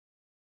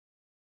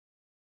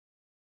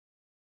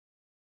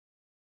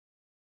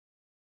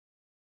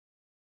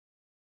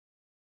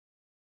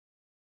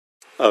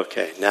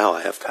Okay, now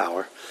I have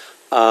power.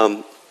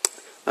 I'm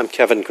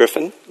Kevin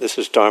Griffin. This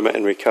is Dharma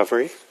in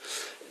Recovery.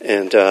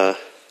 And I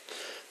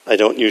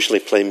don't usually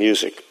play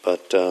music,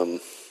 but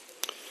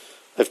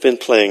I've been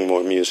playing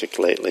more music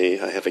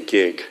lately. I have a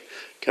gig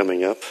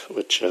coming up,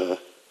 which,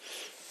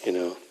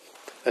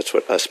 that's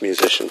what us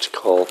musicians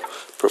call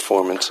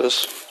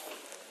performances.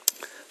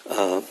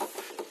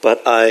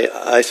 But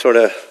I sort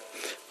of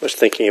was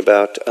thinking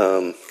about,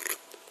 ooh,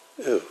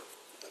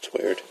 that's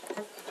weird.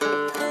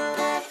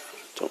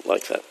 Don't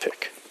like that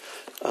pick.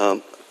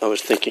 I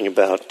was thinking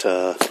about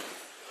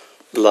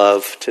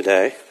love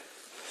today,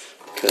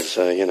 because,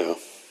 all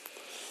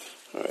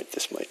right,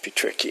 this might be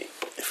tricky.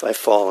 If I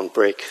fall and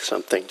break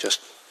something,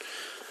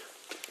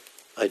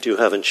 I do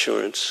have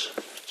insurance,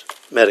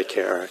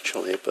 Medicare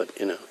actually, but,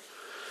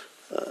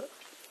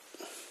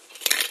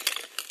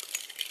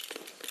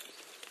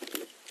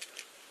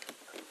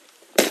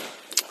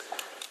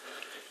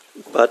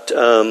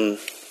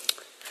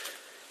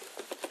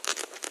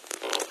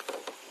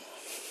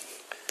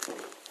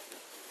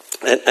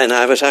 And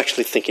I was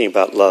actually thinking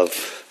about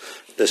love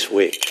this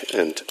week,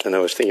 and I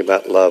was thinking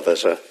about love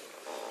as an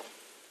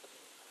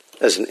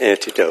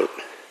antidote,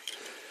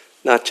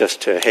 not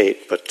just to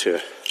hate, but to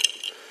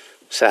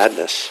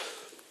sadness.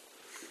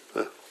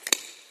 That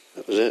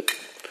was it.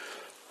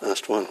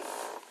 Last one.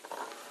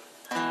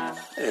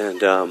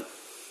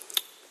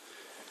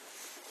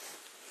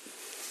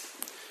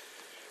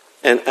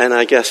 And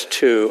I guess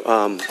to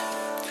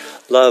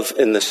love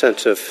in the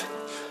sense of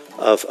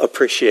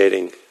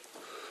appreciating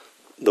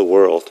the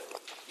world,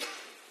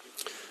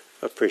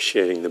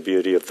 appreciating the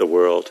beauty of the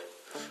world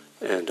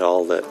and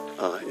all that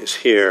is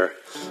here.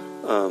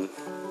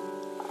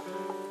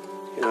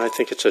 I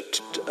think it's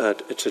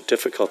a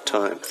difficult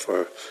time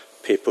for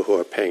people who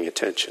are paying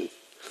attention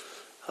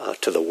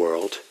to the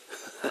world,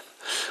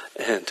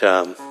 and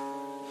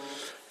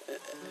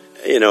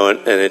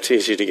it's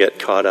easy to get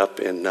caught up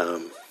in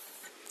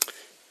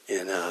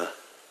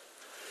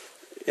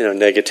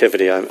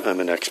negativity. I'm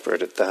an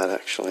expert at that,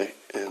 actually,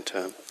 and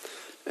to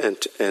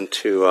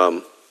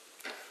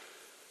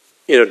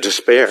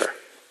despair,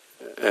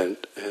 and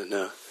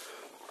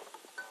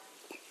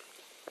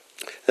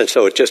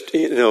so it just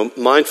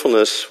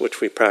mindfulness, which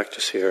we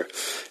practice here,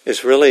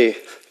 is really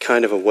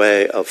kind of a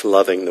way of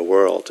loving the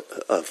world,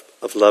 of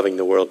loving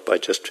the world by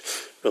just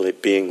really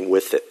being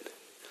with it,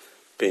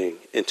 being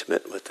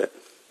intimate with it.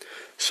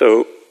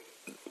 So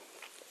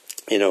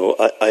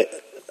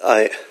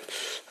I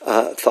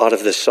thought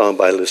of this song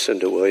by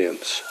Lucinda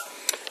Williams,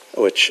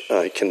 which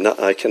I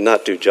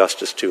cannot do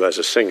justice to as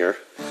a singer.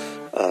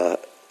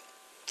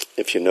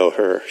 If you know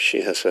her,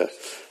 she has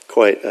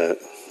quite a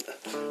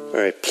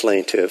very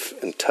plaintive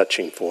and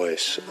touching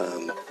voice.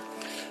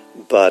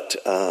 But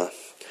how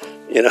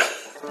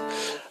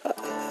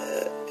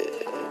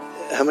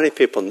many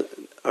people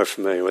are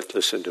familiar with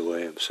Lucinda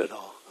Williams at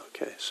all?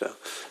 Okay, so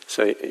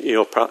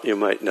you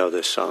might know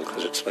this song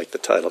because it's like the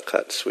title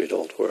cut, "Sweet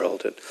Old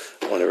World," and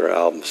one of her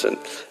albums, and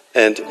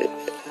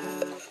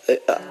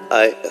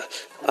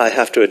I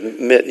have to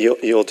admit,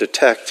 you'll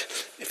detect,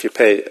 if you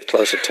pay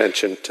close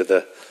attention to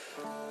the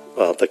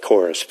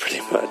chorus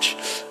pretty much,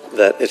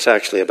 that it's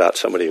actually about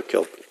somebody who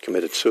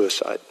committed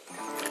suicide.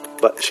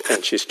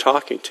 And she's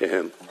talking to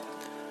him,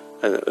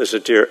 and it was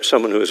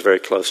someone who was very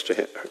close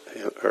to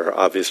her,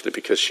 obviously,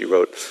 because she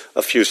wrote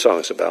a few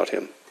songs about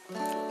him.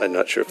 I'm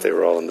not sure if they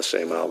were all in the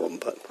same album,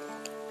 but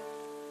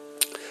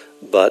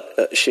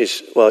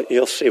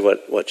you'll see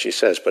what she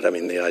says, but I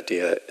mean the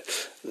idea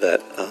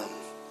that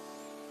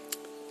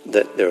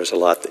there was a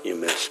lot that you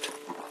missed.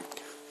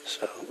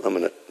 So I'm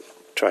going to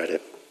try to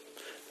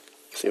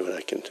see if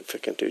I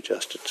can do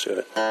justice to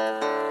it.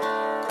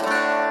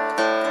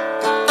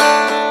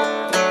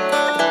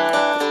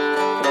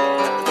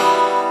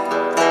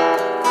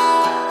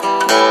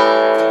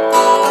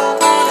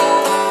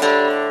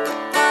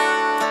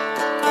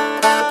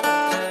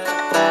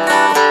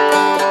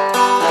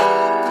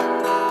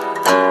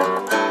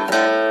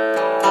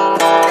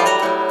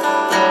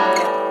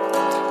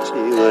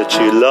 See what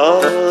you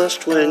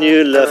lost when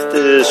you left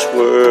this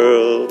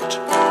world,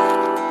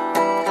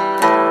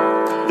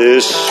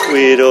 this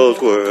sweet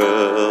old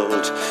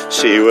world.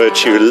 See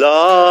what you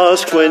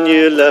lost when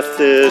you left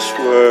this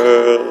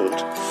world,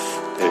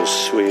 this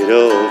sweet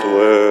old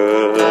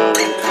world.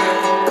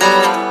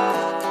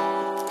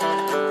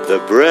 The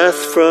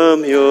breath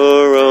from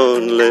your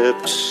own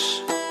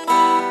lips,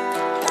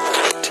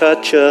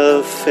 touch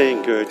of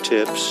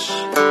fingertips,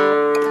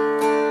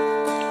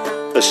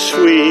 a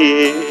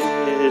sweet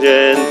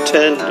and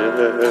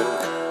tender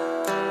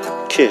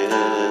kiss.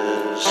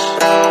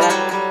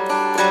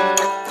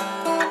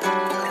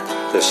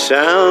 The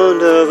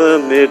sound of a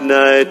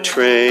midnight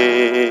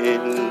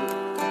train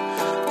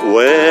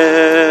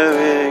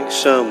wearing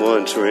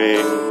someone's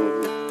ring,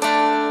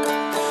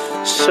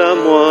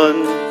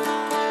 someone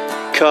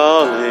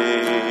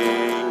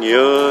calling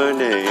your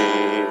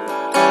name,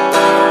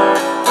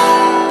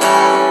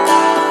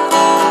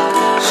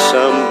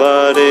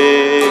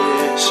 somebody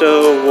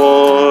so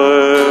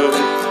warm,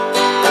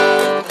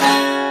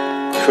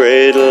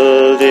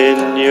 cradled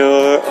in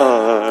your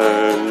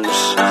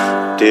arms.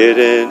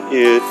 Didn't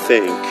you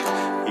think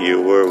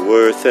you were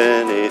worth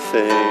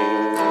anything?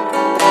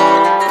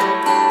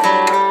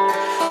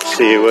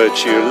 See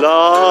what you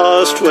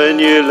lost when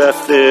you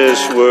left this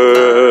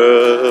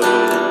world,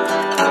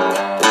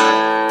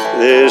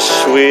 this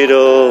sweet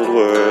old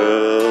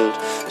world.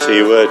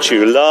 See what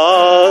you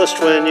lost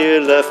when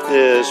you left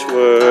this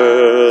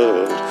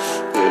world,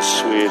 this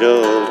sweet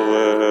old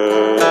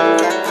world.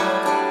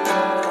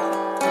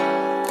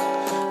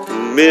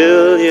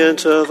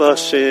 Millions of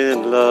us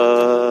in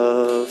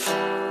love,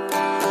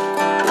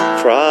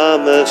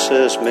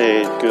 promises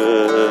made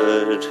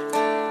good,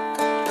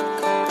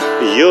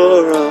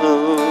 your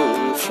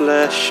own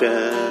flesh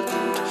and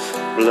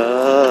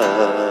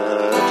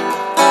blood,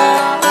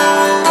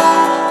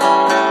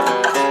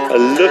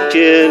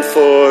 looking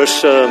for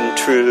some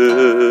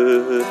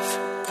truth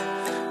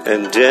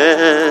and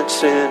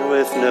dancing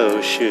with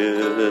no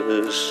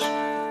shoes.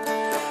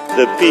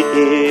 The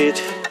beat,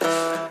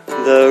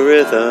 the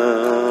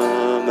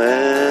rhythm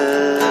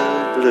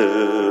and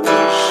blues,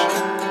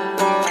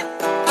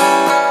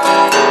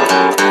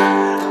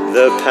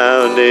 the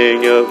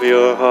pounding of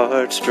your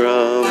heart's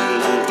drum,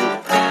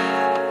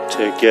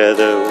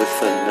 together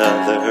with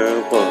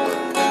another one.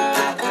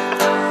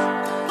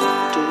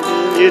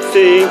 Didn't you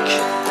think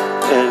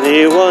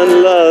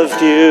anyone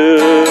loved you?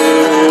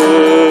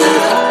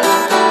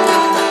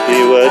 Be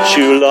what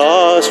you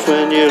lost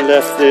when you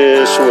left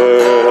this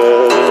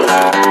world,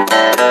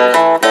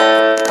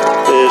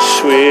 this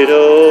sweet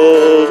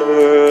old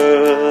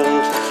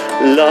world.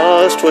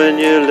 Lost when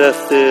you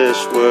left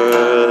this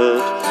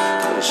world,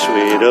 this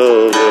sweet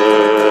old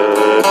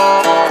world.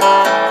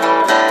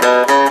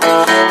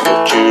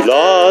 What you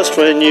lost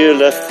when you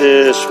left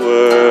this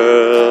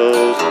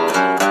world,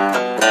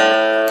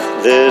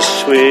 this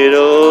sweet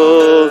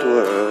old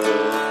world.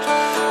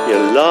 You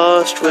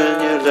lost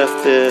when you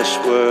left this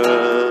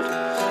world,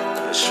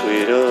 this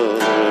sweet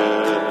old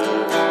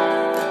world,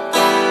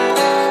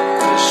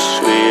 this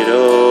sweet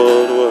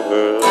old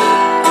world,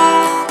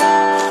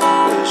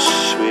 this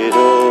sweet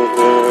old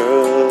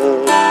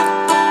world,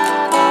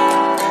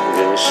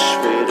 this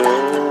sweet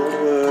old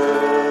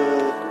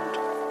world.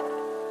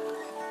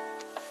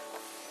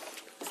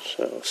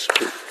 So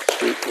sweet,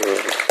 sweet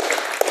world.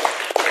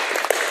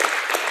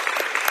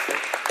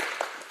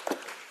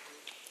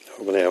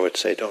 Normally I would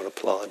say don't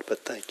applaud, but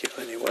thank you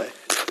anyway.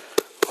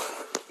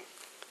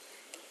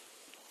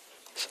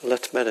 So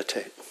let's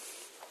meditate.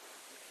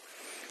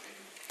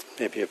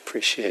 Maybe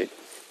appreciate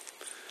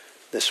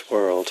this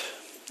world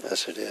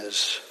as it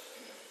is.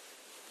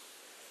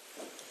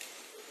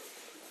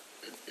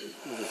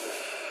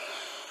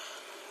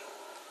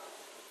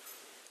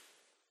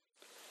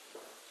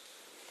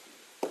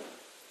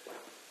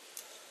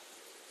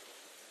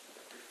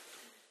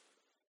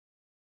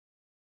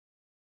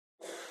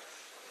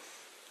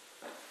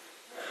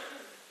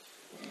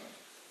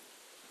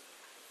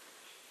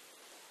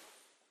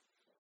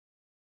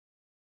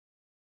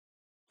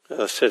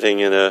 Sitting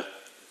in a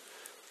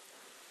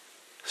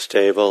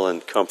stable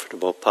and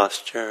comfortable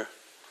posture.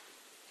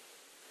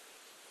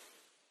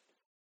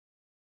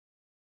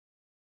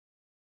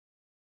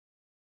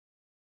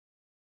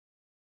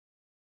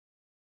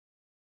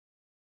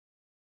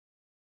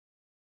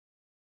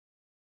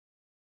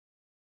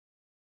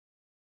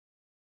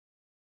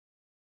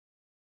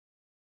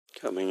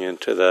 Coming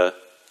into the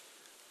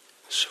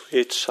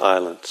sweet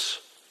silence,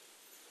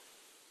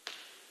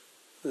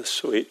 the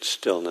sweet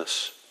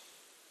stillness,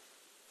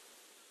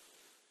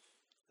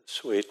 the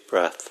sweet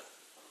breath.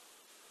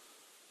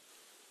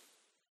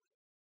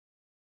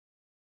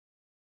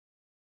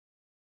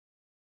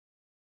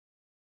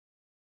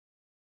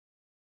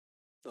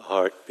 The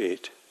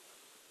heartbeat.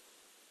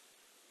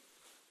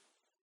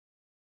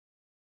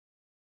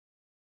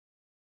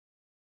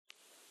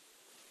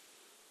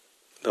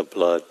 The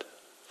blood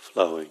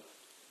flowing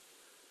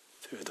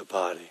through the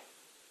body.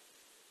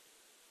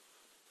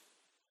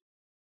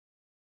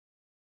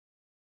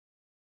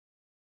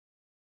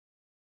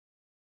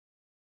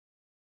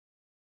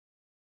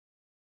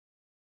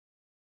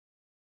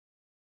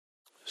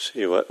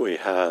 See what we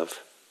have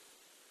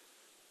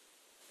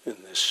in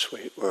this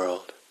sweet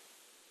world.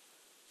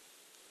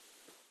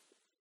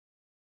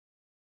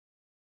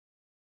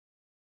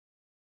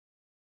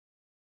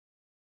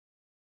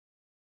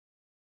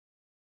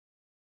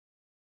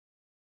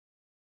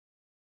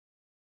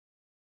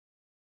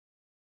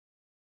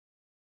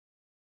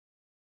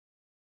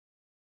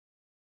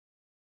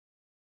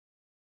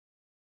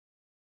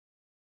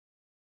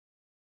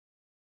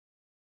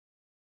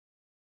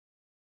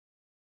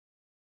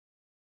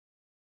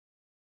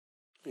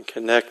 And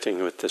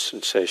connecting with the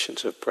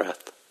sensations of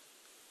breath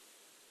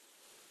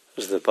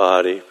as the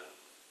body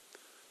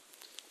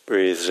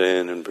breathes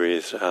in and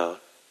breathes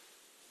out.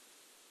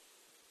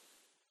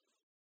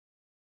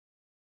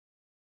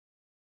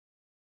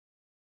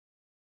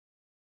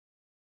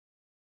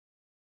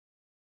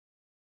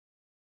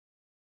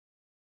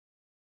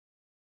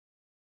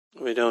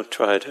 We don't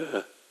try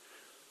to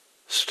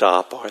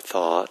stop our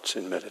thoughts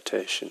in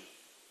meditation.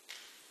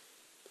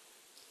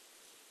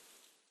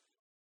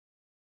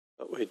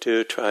 But we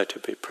do try to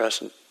be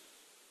present.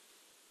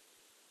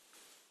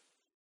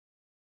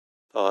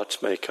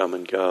 Thoughts may come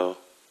and go.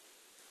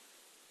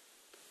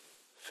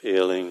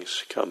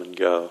 Feelings come and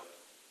go.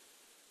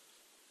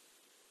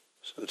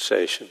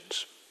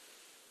 Sensations.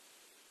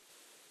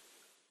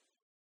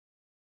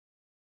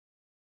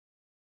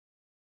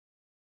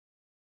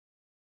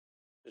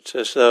 It's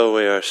as though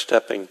we are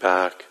stepping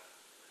back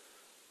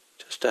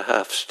just a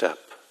half step.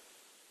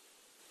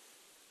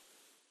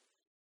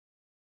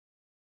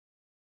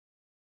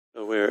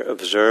 So we're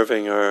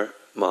observing our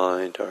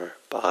mind, our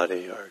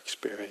body, our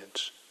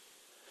experience,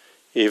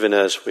 even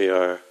as we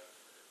are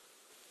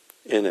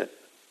in it.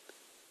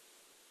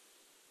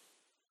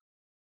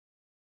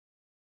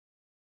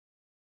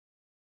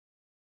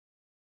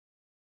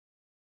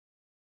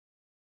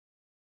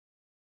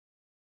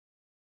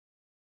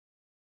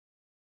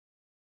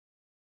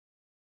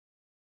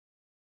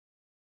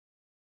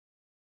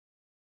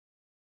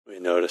 We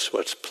notice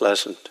what's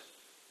pleasant.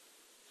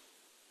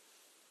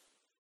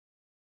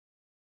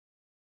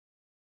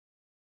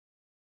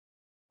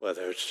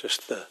 Whether it's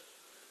just the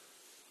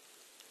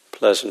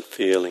pleasant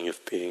feeling of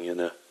being in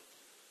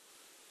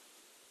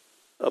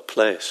a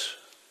place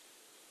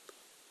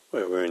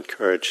where we're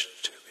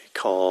encouraged to be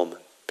calm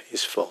and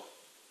peaceful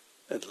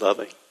and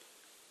loving.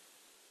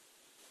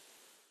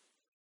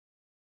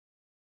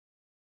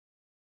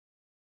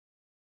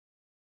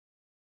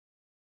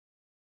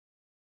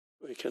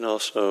 We can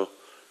also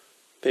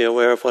be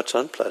aware of what's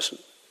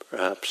unpleasant.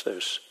 Perhaps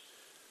there's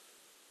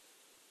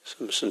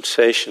some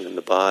sensation in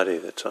the body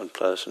that's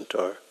unpleasant,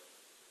 or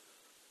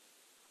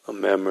a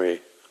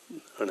memory,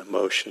 an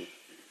emotion.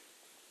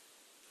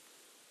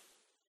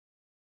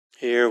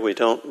 Here we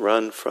don't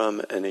run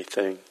from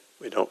anything.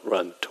 We don't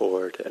run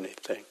toward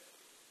anything.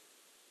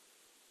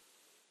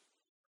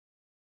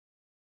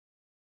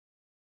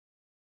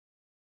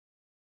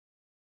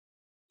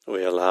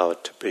 We allow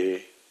it to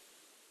be.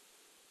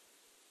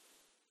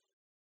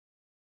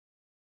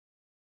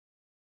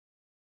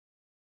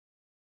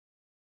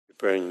 We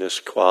bring this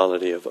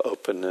quality of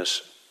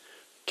openness,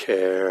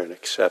 care and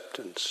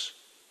acceptance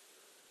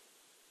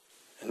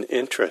and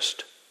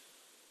interest.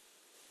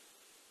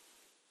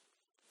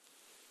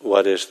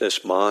 What is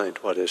this mind?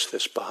 What is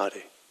this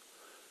body?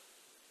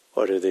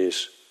 What are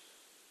these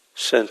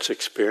sense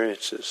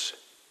experiences?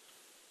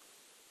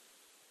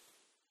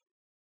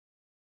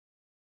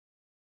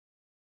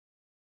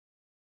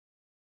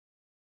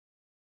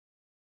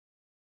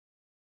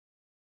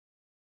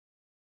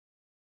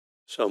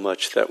 So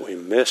much that we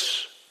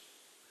miss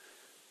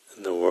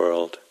in the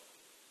world.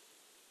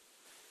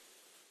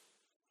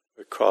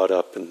 We're caught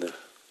up in the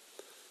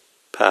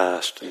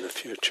past and the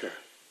future.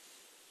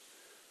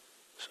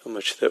 So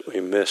much that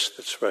we miss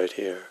that's right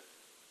here.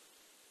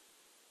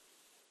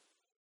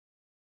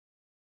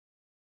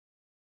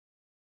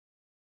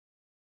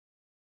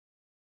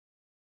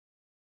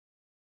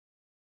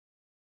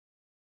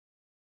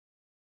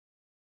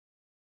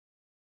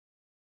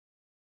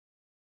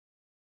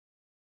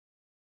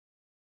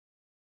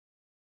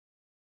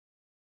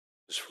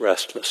 This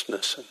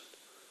restlessness and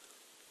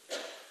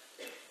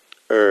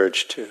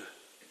urge to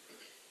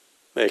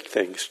make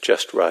things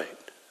just right,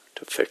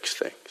 to fix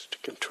things, to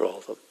control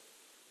them.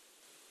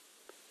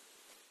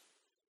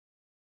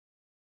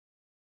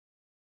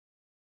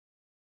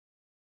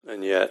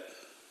 And yet,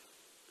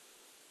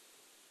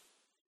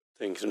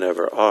 things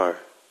never are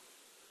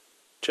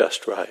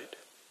just right.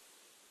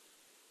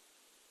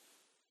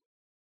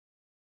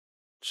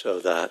 So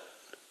that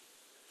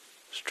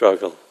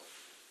struggle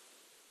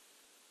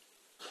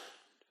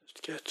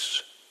just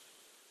gets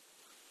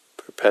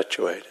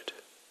perpetuated.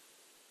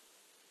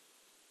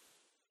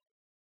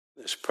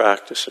 This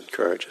practice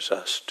encourages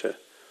us to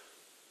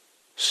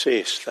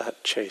cease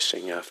that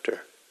chasing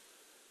after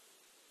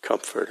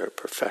comfort or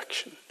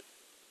perfection,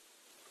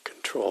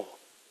 control.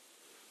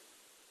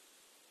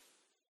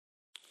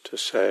 To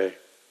say,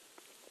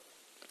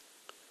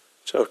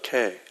 it's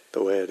okay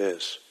the way it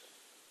is.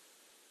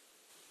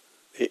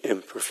 The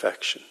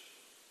imperfection,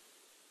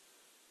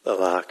 the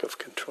lack of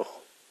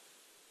control.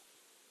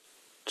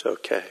 It's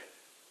okay.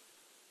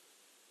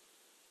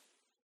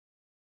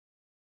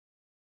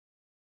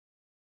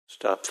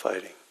 Stop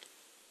fighting.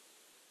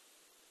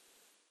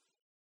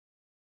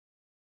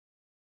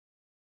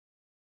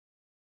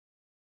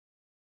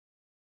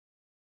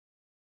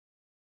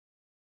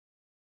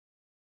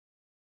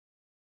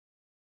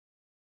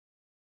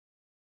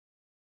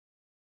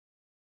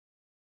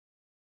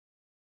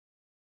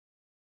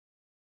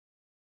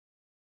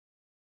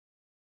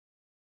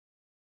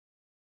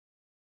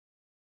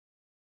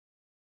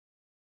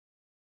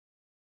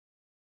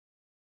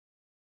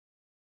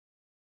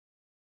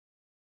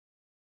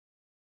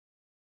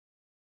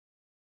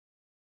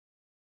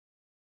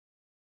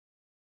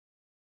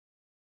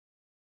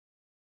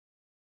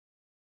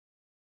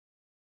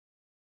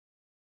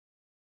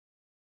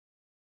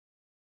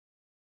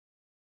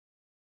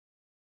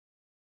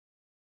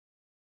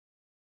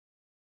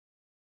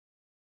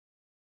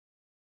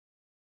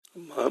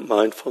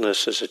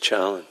 Mindfulness is a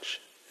challenge.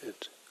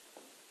 It's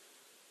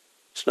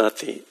not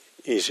the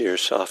easier,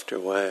 softer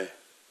way.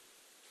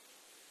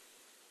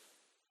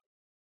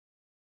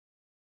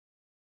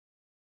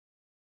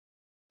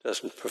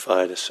 doesn't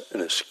provide us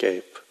an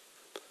escape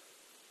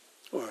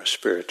or a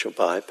spiritual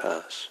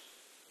bypass.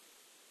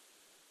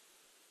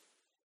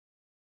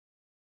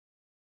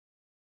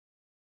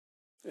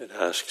 It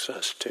asks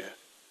us to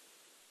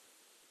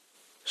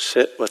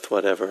sit with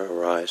whatever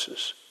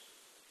arises,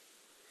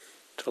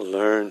 to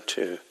learn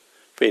to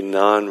be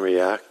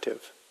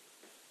non-reactive,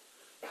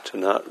 to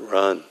not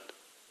run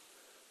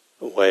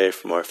away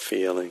from our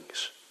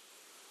feelings,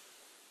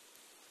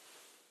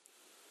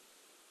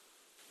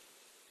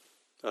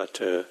 not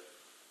to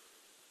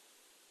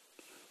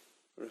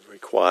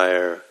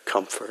require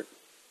comfort.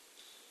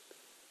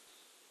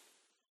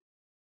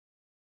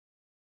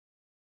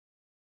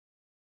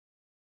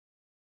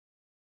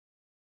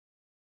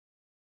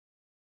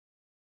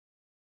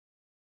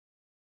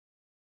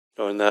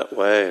 So in that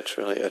way, it's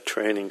really a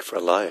training for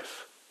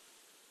life.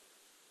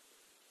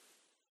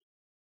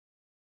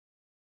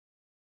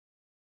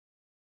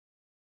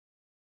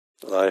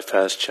 Life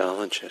has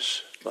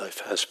challenges.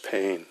 Life has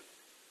pain.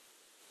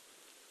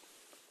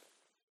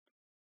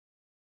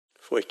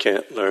 If we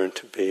can't learn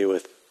to be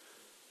with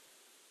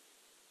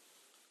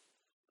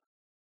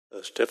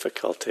those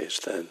difficulties,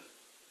 then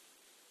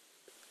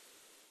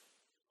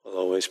we'll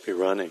always be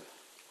running.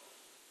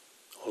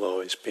 We'll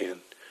always be in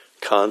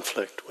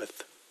conflict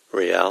with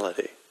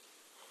reality.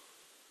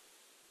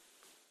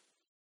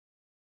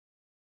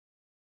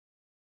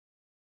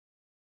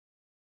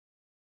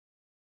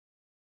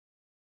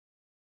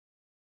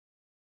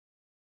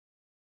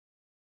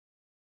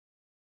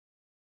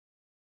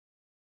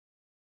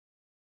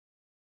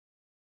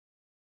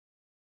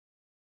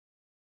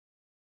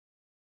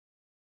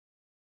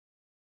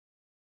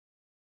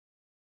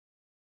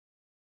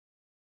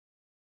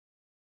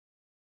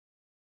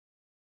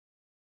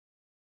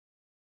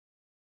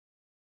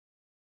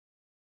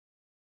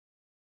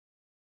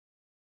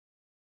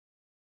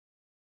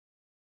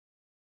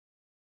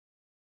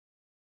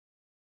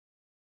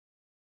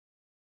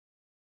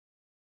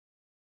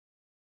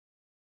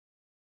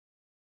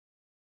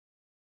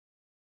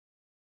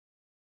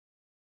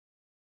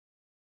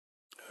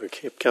 We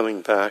keep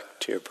coming back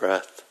to your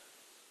breath.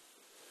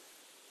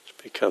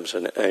 It becomes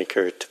an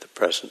anchor to the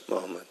present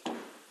moment.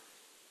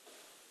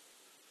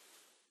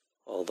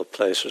 All the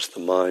places the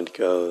mind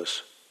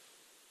goes,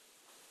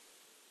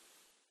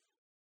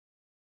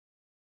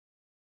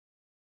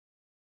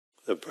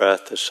 the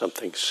breath is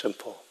something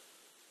simple,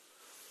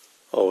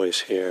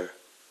 always here,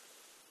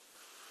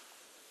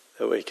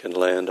 that we can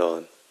land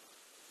on.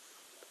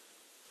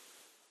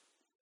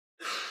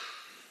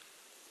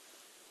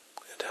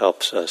 It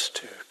helps us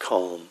to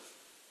calm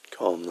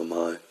the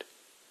mind,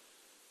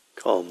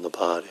 calm the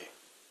body.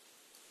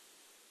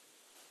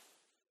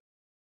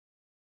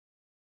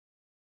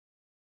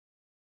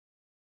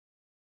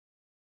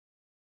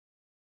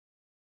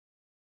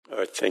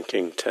 Our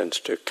thinking tends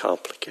to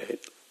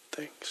complicate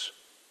things.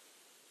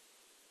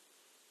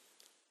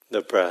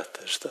 The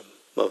breath is the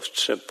most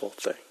simple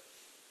thing.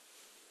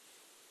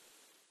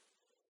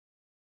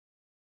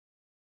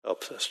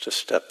 Helps us to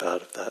step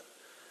out of that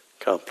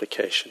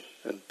complication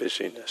and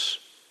busyness.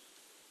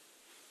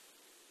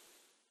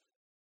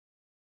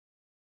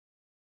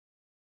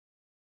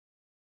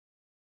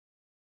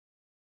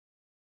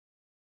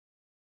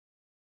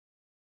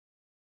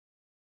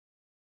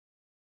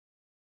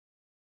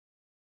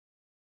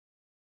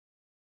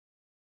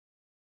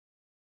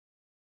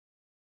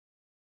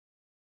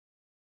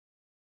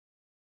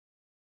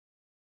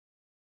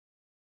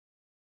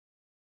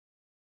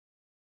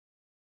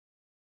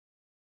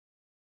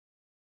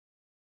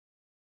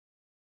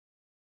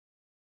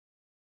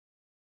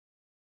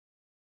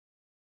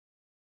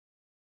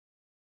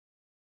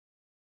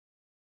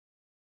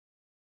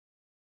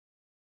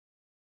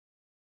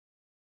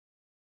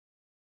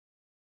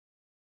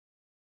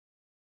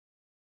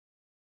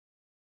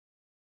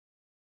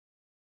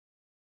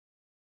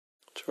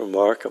 It's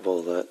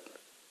remarkable that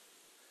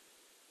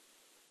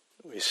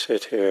we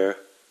sit here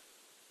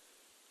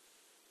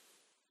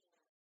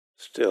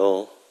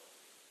still,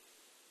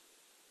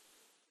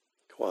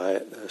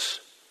 quietness,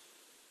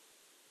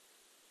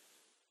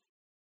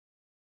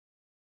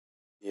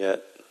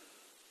 yet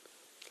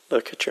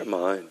look at your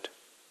mind.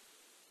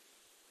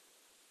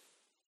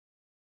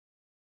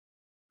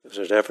 Does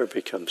it ever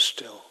become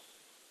still?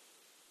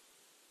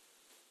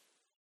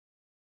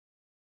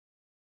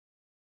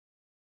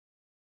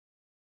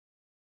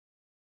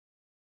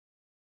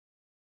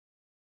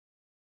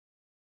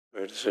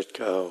 Where does it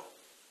go?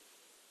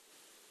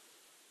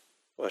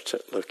 What's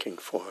it looking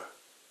for?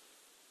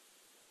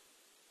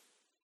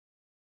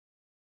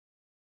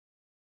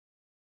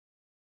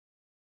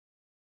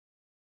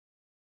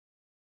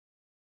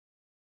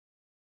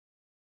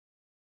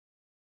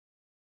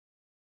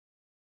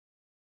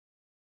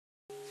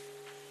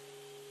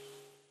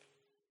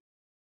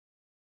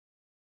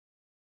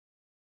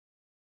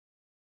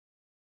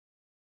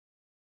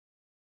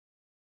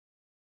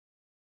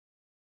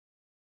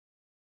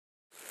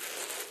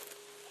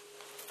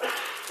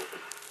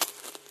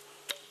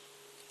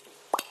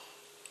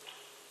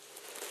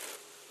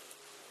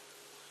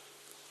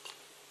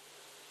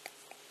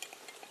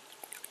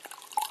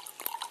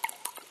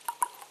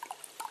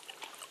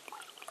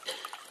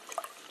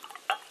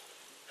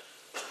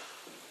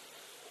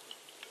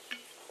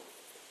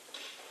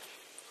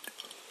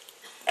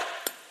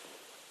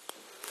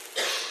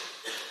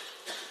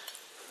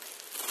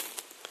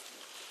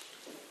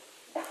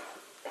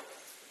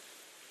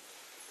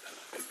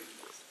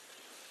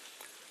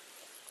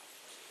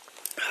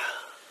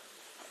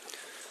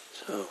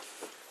 So,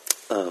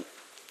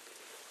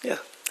 yeah,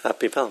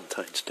 happy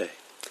Valentine's Day.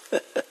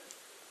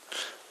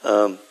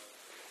 I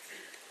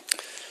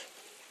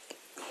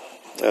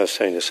was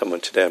saying to someone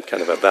today, I'm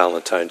kind of a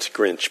Valentine's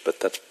Grinch, but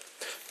that's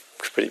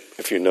pretty,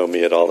 if you know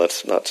me at all,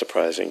 that's not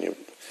surprising. You're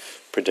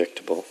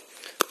predictable.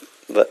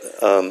 But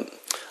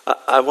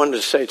I wanted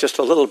to say just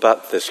a little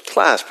about this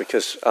class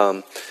because,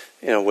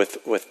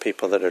 with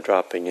people that are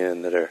dropping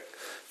in that are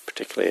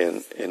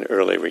particularly in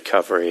early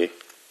recovery,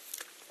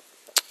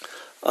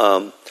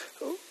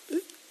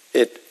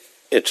 it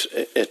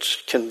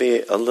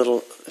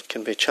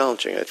can be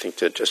challenging, I think,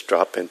 to just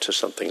drop into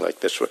something like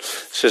this.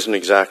 This isn't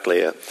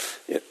exactly a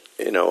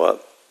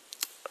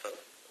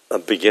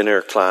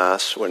beginner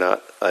class.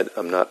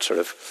 I'm not sort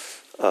of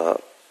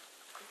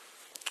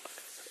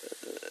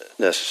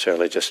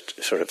necessarily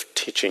just sort of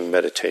teaching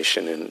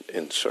meditation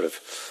in sort of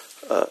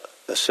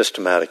a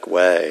systematic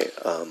way.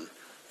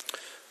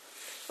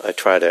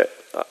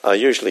 I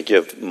usually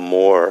give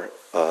more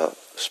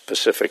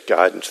specific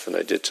guidance than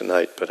I did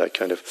tonight, but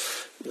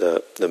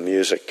the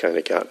music kind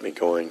of got me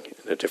going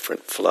in a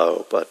different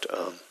flow. But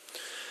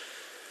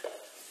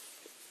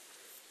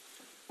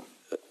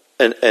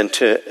and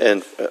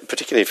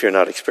particularly if you're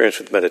not experienced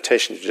with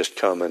meditation, to just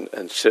come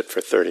and sit for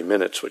 30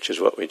 minutes, which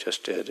is what we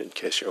just did. In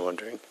case you're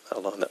wondering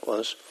how long that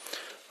was,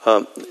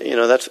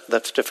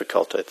 that's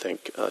difficult. I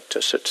think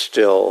to sit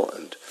still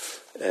and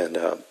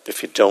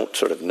if you don't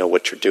sort of know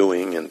what you're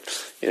doing, and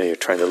you're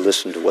trying to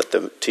listen to what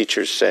the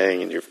teacher's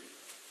saying, and you're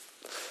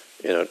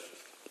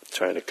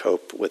trying to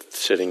cope with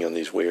sitting on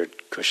these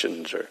weird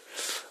cushions, or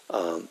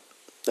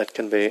that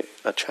can be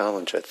a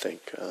challenge, I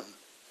think.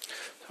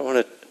 I want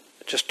to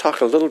just talk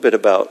a little bit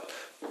about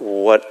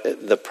what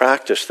the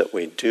practice that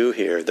we do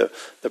here, the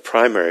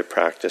primary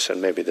practice,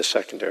 and maybe the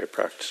secondary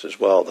practice as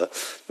well. The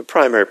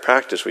primary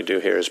practice we do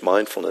here is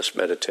mindfulness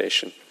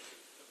meditation,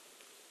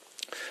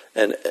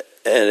 and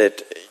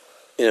it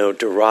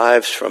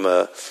derives from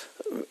a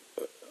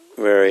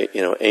very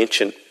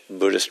ancient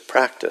Buddhist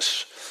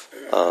practice,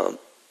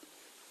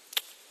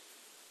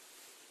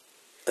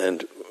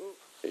 and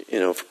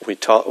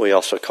we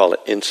also call it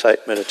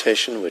insight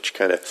meditation, which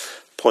kind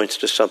of points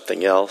to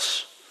something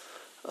else.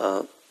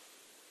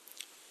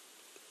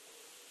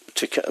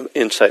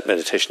 Insight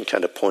meditation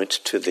kind of points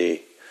to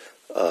the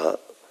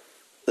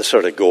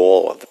sort of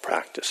goal of the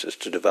practice is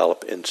to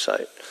develop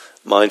insight.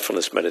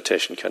 Mindfulness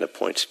meditation kind of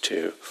points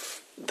to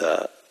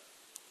the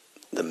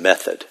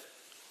method.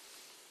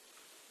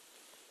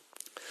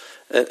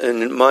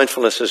 And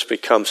mindfulness has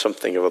become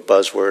something of a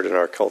buzzword in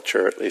our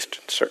culture, at least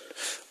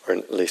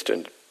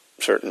in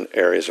certain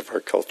areas of our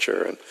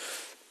culture,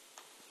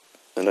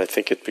 and I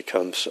think it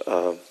becomes,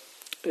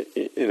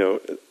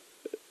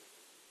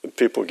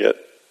 people get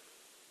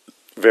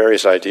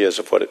various ideas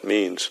of what it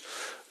means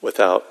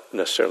without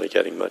necessarily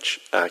getting much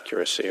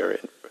accuracy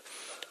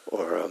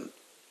or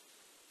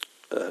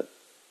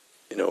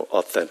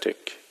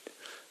authentic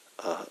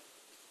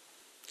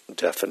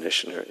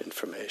definition or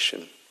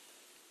information.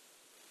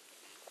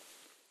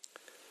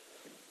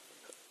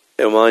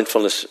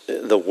 Mindfulness,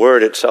 the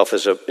word itself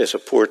is a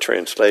poor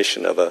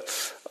translation of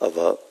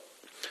a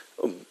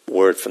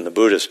word from the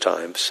Buddha's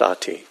time,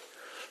 sati.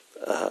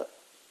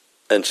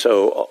 And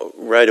so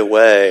right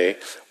away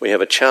we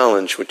have a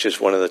challenge, which is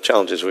one of the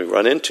challenges we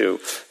run into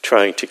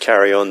trying to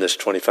carry on this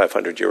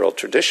 2,500-year-old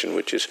tradition,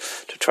 which is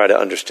to try to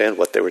understand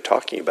what they were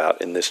talking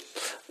about in this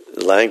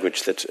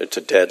language it's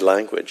a dead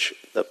language,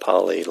 the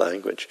Pali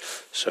language.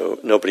 So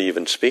nobody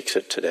even speaks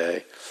it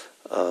today.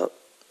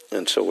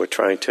 And so we're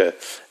trying to,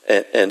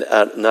 and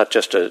not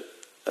just a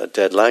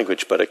dead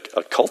language, but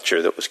a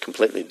culture that was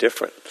completely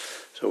different.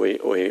 So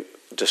we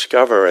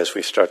discover as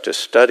we start to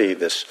study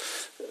this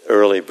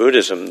early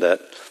Buddhism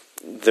that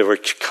there were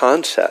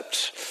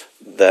concepts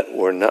that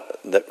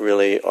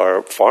really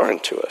are foreign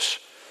to us,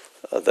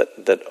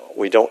 that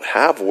we don't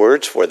have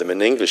words for them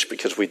in English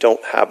because we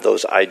don't have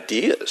those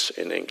ideas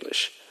in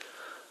English.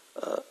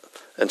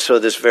 And so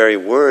this very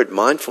word,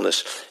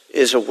 mindfulness,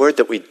 is a word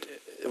that we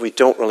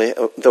don't really.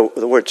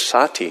 The word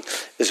sati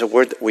is a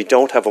word that we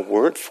don't have a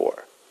word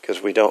for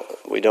because we don't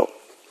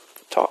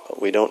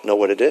know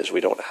what it is.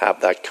 We don't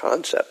have that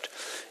concept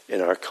in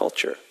our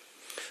culture.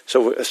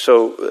 So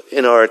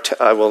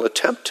I will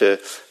attempt to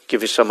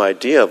give you some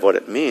idea of what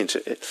it means.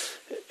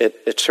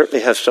 It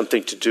certainly has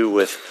something to do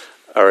with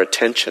our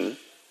attention,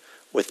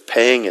 with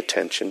paying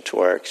attention to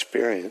our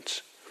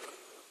experience.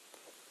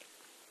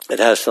 It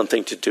has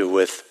something to do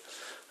with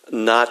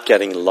not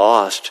getting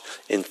lost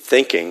in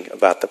thinking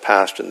about the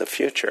past and the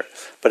future.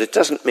 But it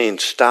doesn't mean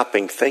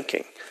stopping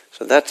thinking.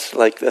 So that's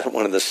like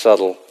one of the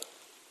subtle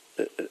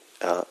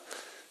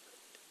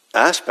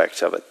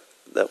aspects of it,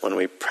 that when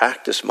we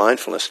practice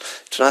mindfulness,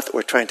 it's not that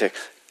we're trying to,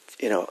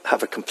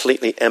 have a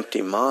completely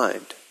empty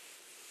mind.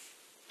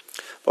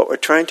 But we're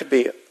trying to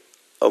be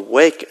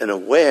awake and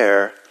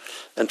aware,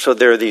 and so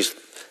there are these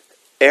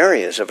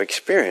areas of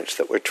experience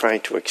that we're trying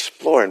to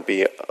explore and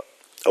be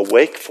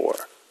awake for.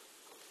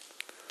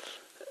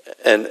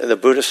 And the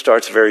Buddha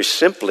starts very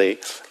simply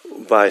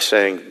by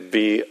saying,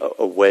 be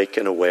awake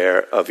and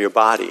aware of your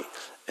body.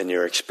 and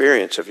your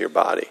experience of your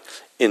body,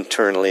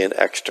 internally and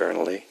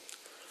externally.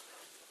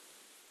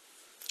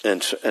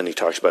 And he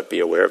talks about be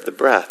aware of the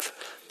breath,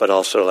 but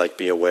also like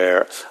be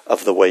aware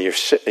of the way you're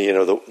sitting,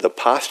 the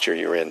posture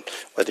you're in,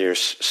 whether you're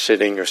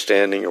sitting or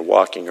standing or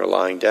walking or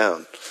lying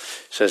down. It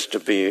says to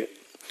be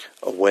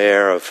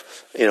aware of,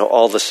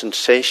 all the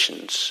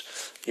sensations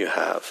you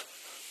have.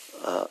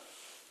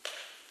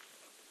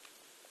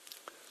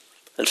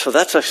 And so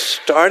that's a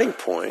starting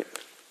point,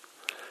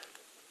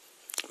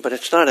 but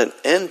it's not an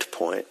end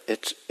point.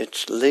 It's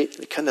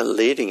kind of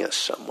leading us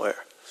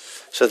somewhere.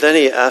 So then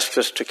he asks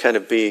us to kind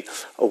of be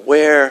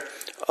aware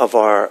of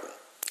our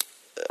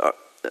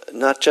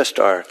not just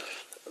our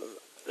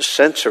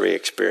sensory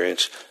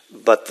experience,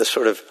 but the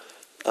sort of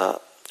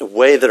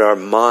way that our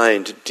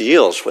mind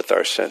deals with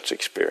our sense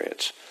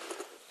experience.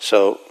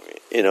 So,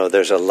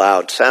 there's a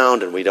loud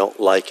sound and we don't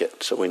like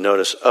it. So we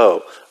notice,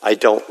 I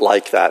don't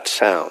like that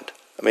sound.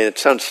 I mean, it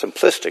sounds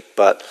simplistic,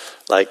 but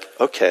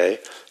okay,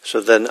 so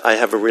then I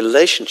have a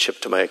relationship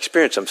to my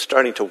experience. I'm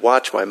starting to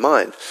watch my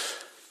mind.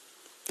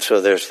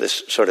 So there's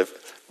this sort of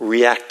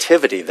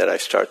reactivity that I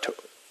start to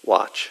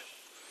watch.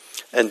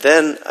 And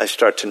then I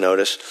start to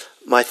notice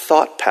my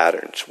thought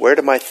patterns. Where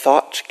do my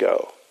thoughts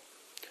go?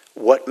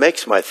 What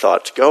makes my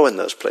thoughts go in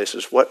those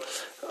places?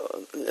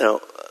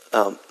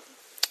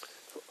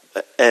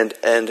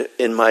 And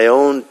in my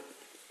own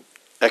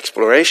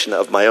exploration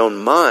of my own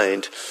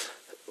mind,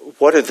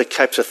 what are the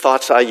types of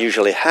thoughts I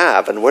usually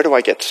have, and where do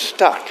I get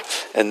stuck?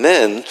 And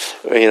then,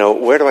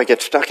 where do I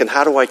get stuck, and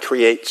how do I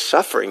create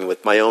suffering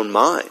with my own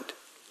mind?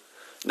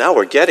 Now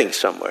we're getting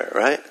somewhere,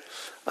 right?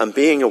 I'm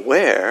being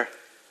aware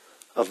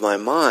of my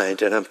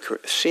mind, and I'm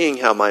seeing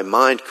how my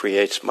mind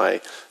creates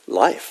my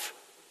life.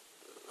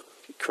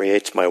 It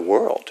creates my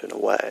world in a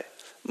way.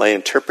 My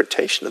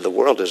interpretation of the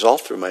world is all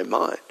through my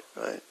mind,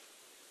 right?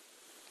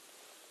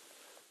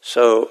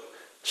 So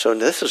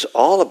this is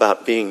all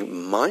about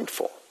being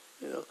mindful,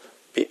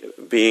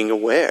 being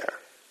aware.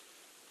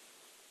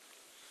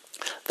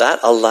 That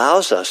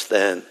allows us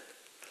then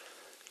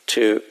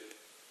to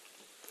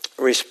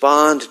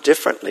respond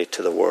differently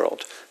to the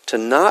world, to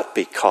not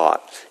be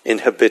caught in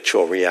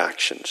habitual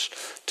reactions,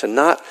 to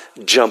not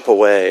jump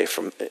away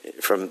from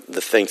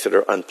the things that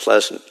are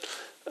unpleasant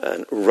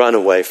and run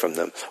away from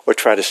them or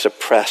try to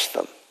suppress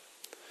them.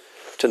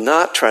 To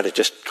not try to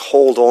just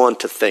hold on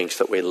to things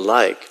that we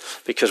like,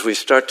 because we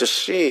start to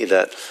see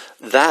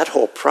that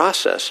whole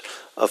process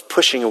of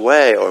pushing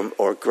away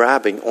or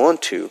grabbing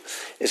onto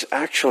is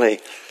actually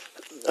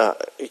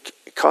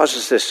it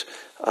causes this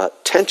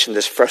tension,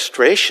 this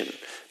frustration,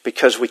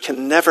 because we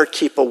can never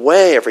keep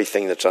away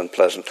everything that's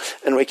unpleasant,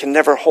 and we can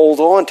never hold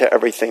on to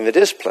everything that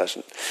is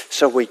pleasant.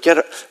 So we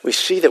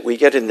see that we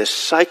get in this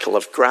cycle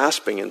of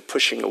grasping and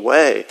pushing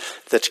away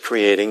that's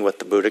creating what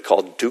the Buddha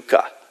called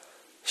dukkha,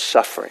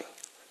 suffering.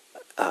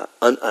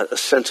 A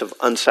sense of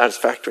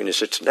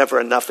unsatisfactoriness. It's never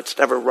enough. It's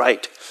never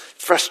right.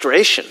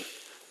 Frustration.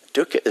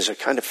 Dukkha is a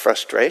kind of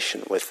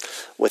frustration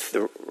with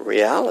the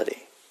reality.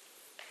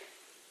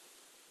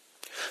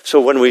 So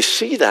when we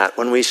see that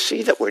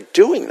we're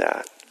doing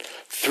that,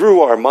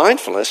 through our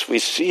mindfulness, we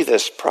see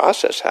this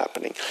process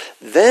happening.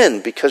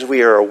 Then, because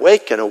we are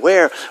awake and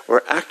aware,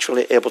 we're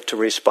actually able to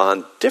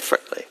respond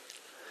differently.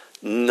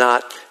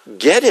 Not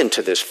get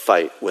into this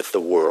fight with the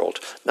world,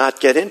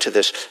 not get into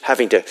this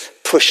having to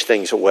push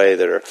things away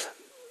that are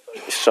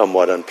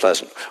somewhat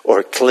unpleasant,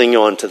 or cling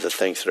on to the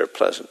things that are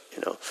pleasant,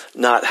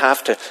 not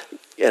have to,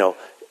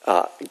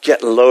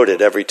 get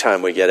loaded every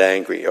time we get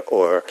angry,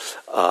 or,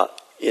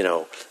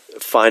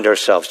 find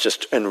ourselves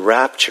just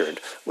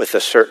enraptured with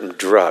a certain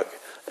drug,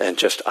 and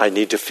just, I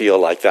need to feel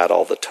like that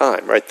all the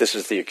time, right? This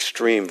is the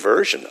extreme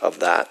version of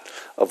that,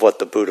 of what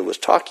the Buddha was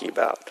talking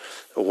about.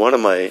 One of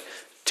my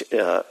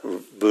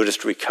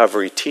Buddhist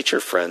recovery teacher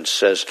friends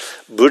says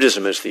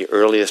Buddhism is the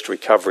earliest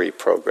recovery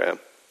program,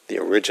 the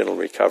original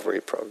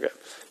recovery program.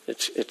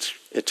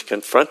 It's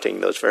confronting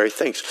those very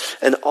things.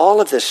 And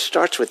all of this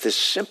starts with this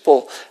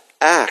simple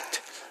act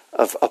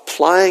of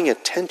applying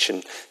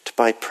attention to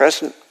my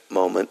present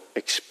moment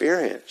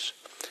experience.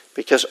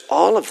 Because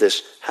all of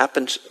this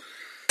happens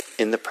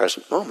in the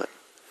present moment.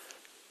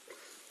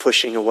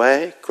 Pushing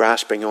away,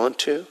 grasping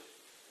onto,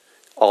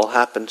 all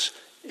happens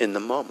in the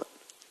moment.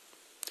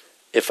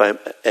 If I'm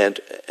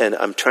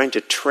trying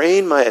to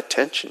train my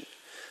attention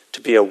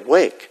to be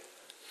awake,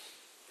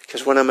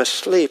 because when I'm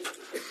asleep,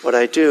 what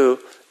I do,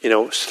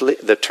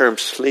 the term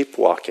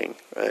sleepwalking,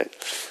 right?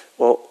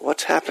 Well,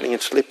 what's happening in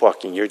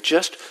sleepwalking? You're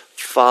just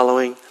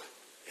following,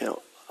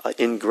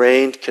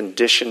 ingrained,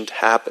 conditioned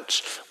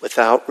habits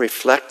without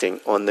reflecting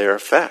on their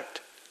effect.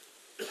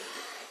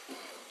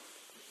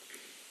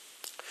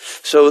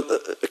 So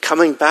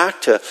coming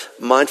back to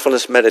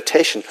mindfulness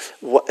meditation,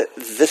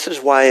 this is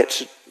why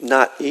it's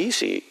not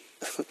easy.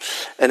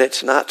 And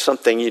it's not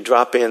something you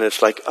drop in and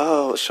it's like,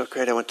 oh, it's so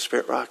great, I went to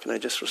Spirit Rock and I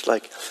just was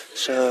like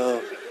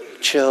so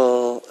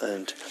chill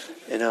and,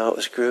 it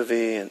was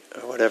groovy and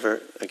or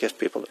whatever. I guess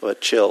people,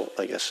 chill,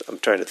 I guess. I'm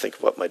trying to think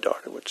of what my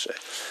daughter would say.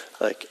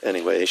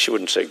 Anyway, she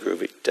wouldn't say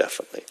groovy,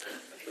 definitely.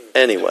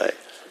 Anyway,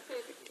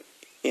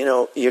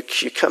 you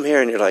come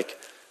here and you're like,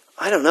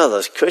 I don't know,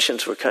 those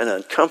cushions were kind of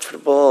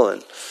uncomfortable,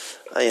 and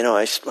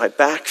my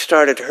back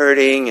started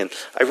hurting, and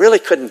I really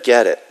couldn't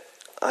get it.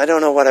 I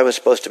don't know what I was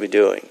supposed to be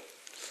doing.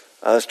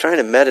 I was trying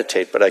to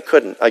meditate, but I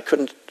couldn't. I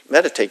couldn't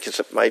meditate because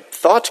my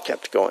thoughts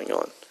kept going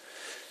on.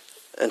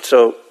 And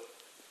so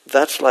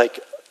that's like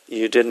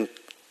you didn't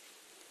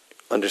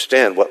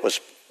understand what was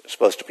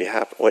supposed to be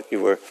happening,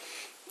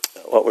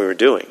 what we were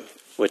doing,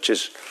 which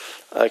is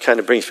kind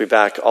of brings me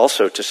back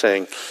also to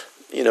saying,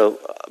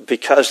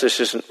 because this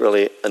isn't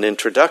really an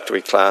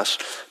introductory class,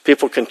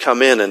 people can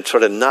come in and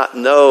sort of not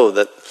know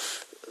that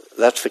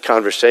that's the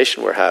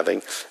conversation we're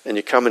having, and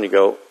you come and you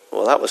go,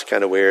 well, that was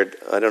kind of weird.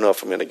 I don't know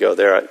if I'm going to go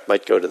there. I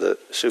might go to the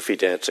Sufi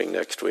dancing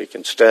next week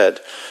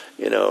instead.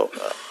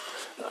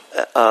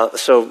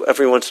 So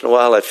every once in a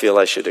while I feel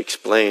I should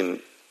explain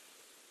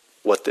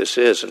what this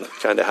is and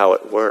kind of how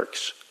it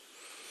works.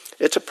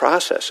 It's a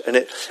process,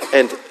 and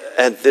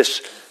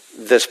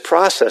this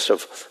process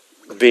of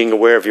being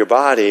aware of your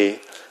body,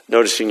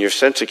 noticing your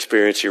sense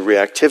experience, your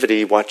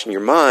reactivity, watching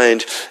your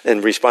mind,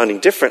 and responding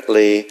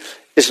differently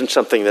isn't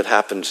something that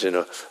happens in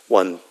a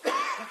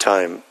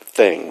one-time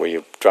thing where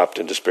you dropped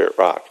into Spirit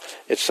Rock.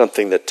 It's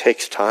something that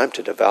takes time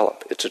to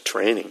develop. It's a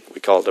training.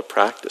 We call it a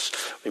practice.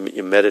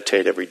 You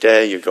meditate every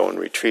day. You go on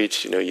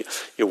retreats.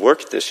 You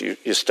work at this.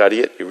 You study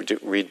it. You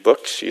read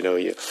books. You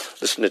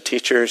listen to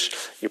teachers.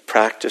 You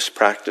practice,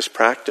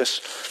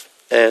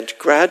 and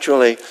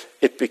gradually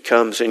it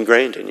becomes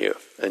ingrained in you,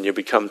 and you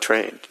become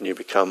trained, and you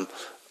become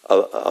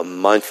a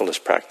mindfulness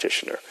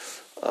practitioner.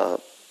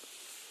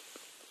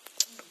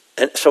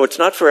 And so it's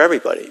not for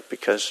everybody,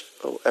 because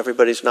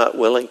everybody's not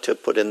willing to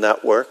put in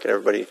that work, and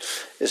everybody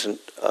isn't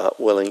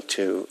willing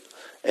to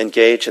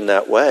engage in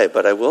that way.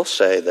 But I will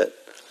say that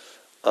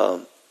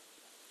I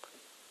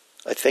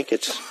think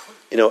it's,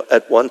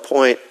 at one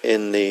point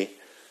in the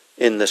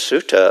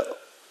sutta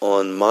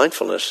on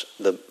mindfulness,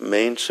 the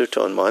main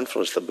sutta on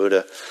mindfulness, the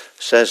Buddha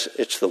says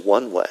it's the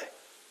one way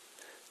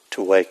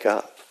to wake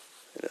up.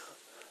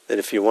 That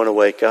if you want to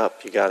wake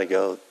up, you got to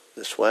go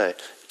this way.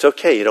 It's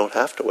okay, you don't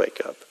have to wake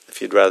up.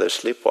 If you'd rather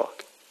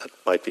sleepwalk, that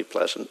might be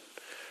pleasant,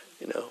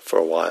 for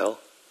a while.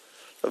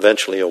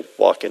 Eventually you'll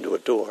walk into a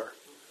door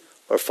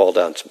or fall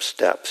down some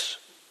steps,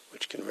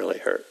 which can really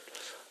hurt.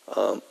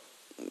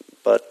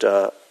 But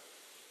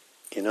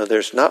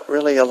there's not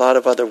really a lot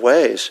of other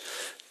ways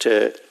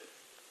to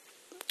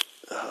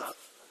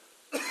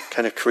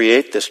kind of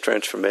create this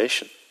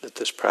transformation that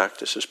this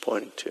practice is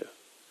pointing to.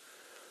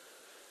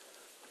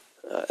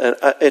 And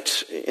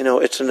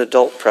it's an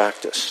adult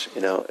practice.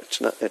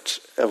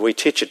 We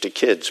teach it to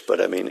kids, but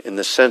I mean, in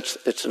the sense,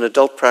 it's an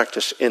adult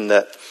practice in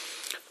that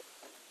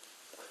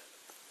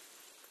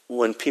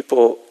when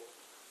people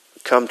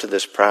come to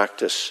this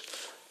practice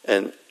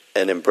and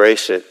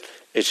embrace it,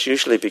 it's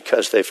usually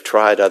because they've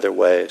tried other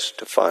ways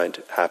to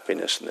find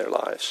happiness in their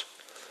lives.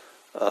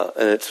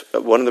 And it's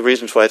one of the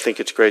reasons why I think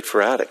it's great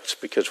for addicts,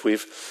 because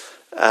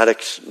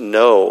addicts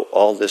know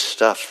all this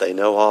stuff. They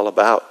know all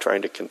about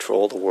trying to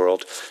control the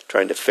world,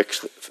 trying to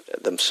fix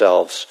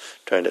themselves,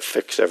 trying to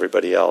fix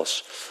everybody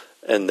else.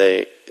 And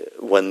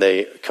when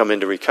they come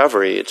into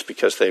recovery, it's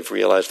because they've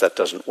realized that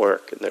doesn't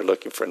work, and they're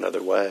looking for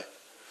another way.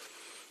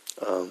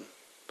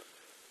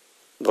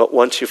 But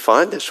once you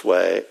find this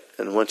way,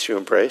 and once you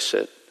embrace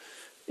it,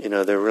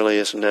 there really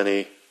isn't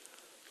any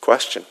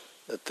question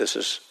that this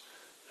is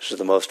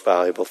the most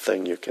valuable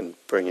thing you can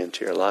bring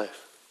into your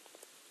life.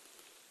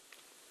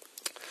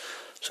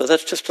 So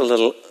that's just a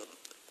little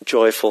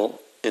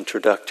joyful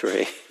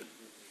introductory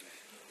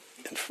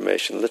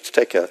information. Let's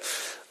take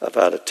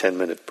about a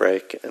 10-minute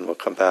break, and we'll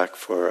come back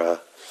for a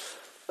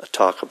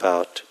talk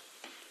about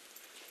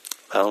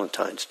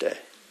Valentine's Day.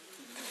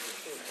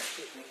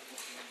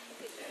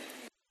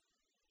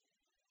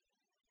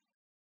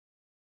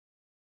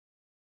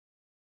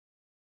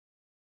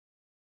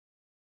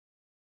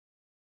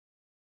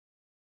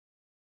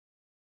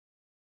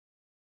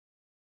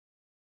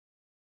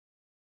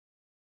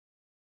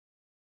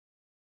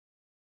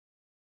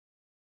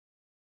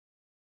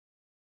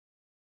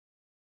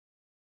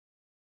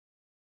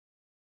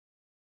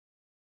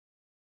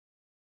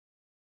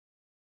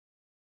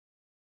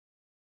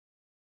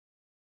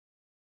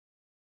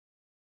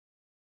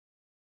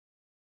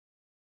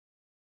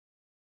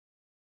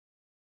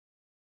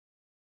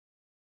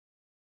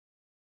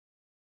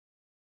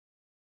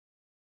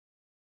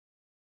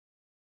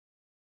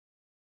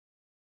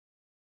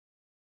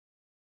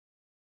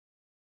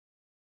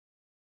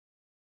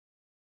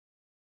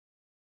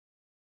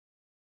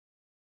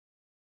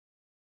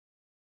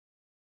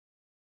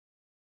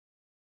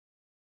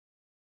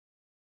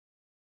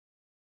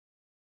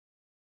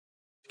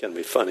 Going to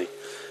be funny.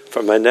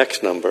 For my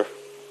next number,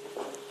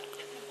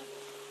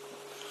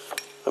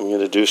 I'm going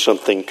to do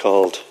something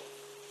called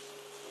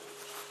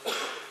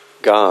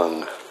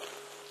gong.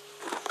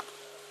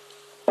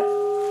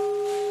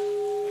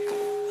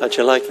 How'd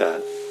you like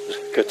that?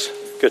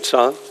 Good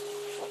song?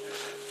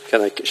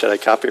 Should I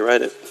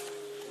copyright it?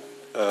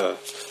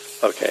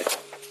 Okay.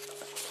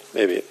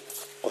 Maybe it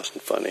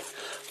wasn't funny.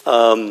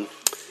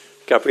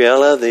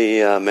 Gabriella,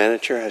 the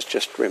manager, has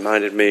just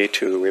reminded me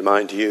to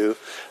remind you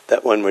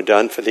that when we're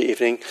done for the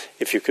evening,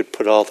 if you could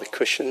put all the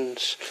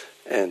cushions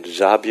and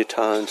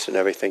zabutons and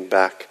everything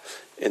back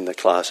in the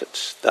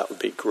closets, that would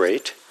be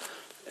great.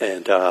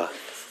 And,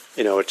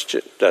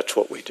 that's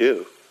what we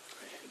do.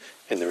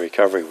 In the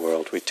recovery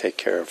world, we take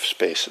care of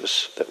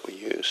spaces that we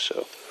use.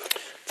 So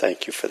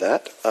thank you for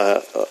that.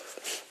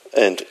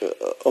 And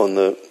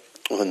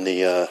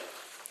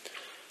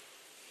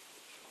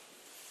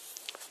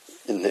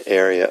in the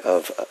area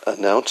of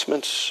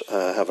announcements,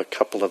 I have a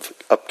couple of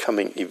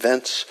upcoming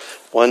events.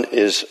 One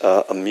is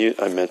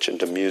I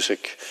mentioned a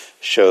music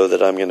show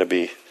that I'm going to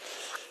be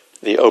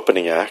the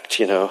opening act.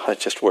 I'm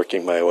just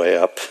working my way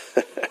up.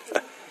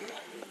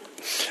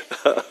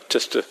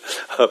 Just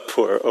a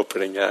poor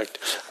opening act.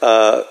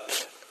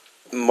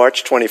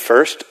 March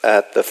 21st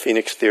at the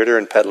Phoenix Theater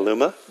in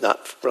Petaluma.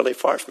 Not really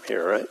far from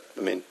here, right?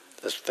 I mean,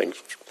 as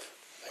things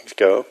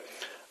go.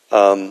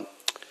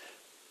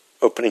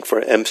 Opening for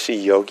MC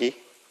Yogi.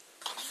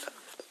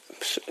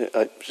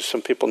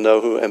 Some people know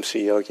who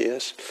MC Yogi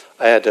is.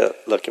 I had to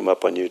look him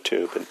up on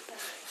YouTube, and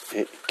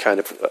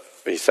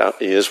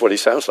he is what he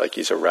sounds like.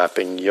 He's a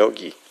rapping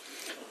yogi,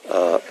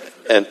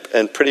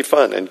 and pretty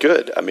fun and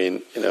good. I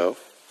mean,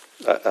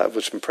 I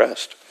was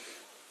impressed.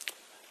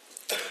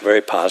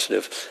 Very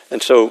positive.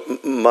 And so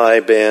my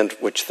band,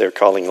 which they're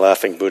calling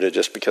Laughing Buddha,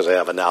 just because I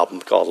have an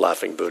album called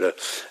Laughing Buddha,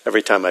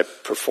 every time I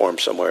perform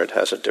somewhere,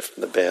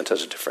 the band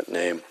has a different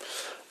name.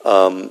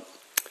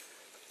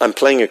 I'm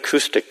playing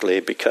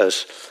acoustically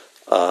because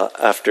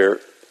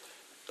after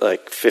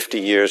like 50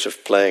 years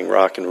of playing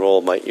rock and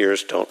roll, my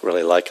ears don't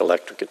really like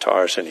electric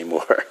guitars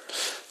anymore.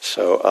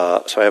 So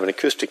I have an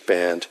acoustic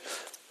band,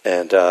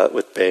 and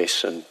with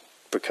bass and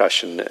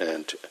percussion,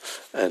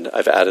 and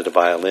I've added a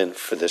violin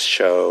for this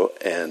show,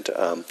 and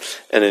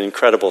an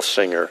incredible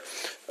singer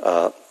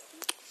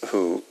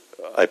who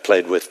I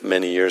played with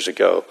many years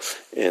ago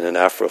in an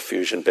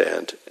Afrofusion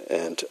band,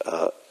 and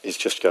he's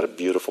just got a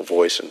beautiful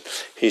voice, and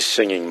he's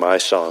singing my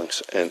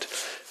songs, and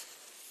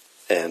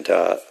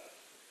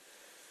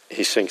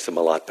he sings them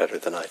a lot better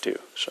than I do.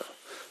 So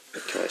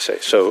what can I say?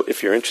 So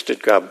if you're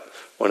interested, grab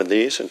one of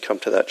these and come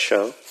to that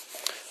show.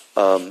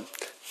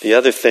 The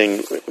other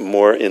thing,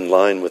 more in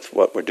line with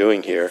what we're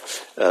doing here,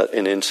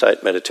 an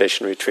Insight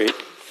Meditation Retreat.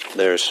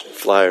 There's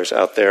flyers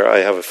out there. I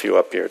have a few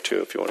up here, too,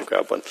 if you want to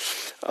grab one.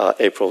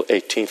 April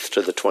 18th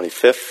to the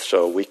 25th,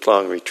 so a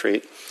week-long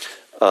retreat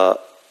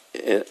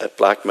at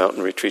Black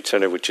Mountain Retreat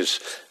Center, which is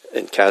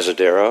in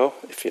Cazadero.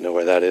 If you know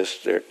where that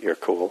is, you're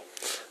cool.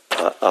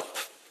 Up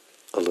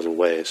a little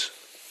ways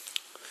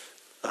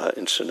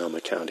in Sonoma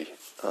County.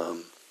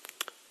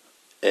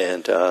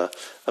 And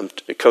I'm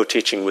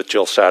co-teaching with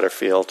Jill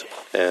Satterfield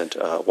and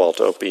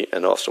Walt Opie,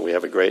 and also we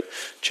have a great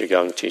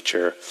Qigong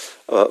teacher.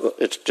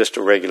 It's just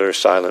a regular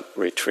silent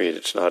retreat.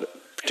 It's not a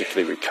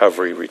particularly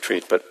recovery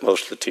retreat, but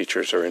most of the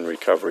teachers are in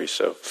recovery,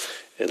 so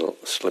it'll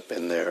slip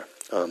in there.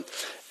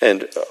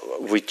 And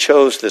we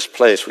chose this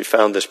place, we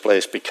found this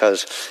place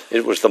because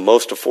it was the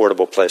most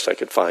affordable place I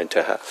could find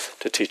to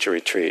teach a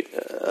retreat.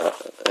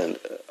 And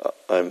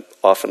I'm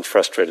often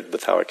frustrated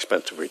with how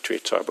expensive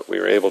retreats are, but we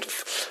were able to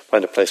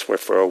find a place where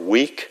for a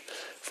week,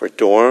 for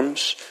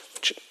dorms,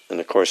 and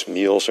of course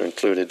meals are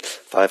included,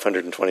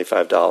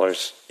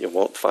 $525. You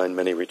won't find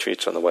many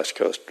retreats on the West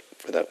Coast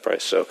for that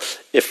price. So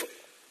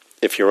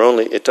if you're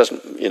only, it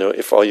doesn't,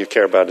 if all you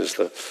care about is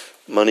the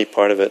money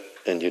part of it,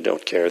 and you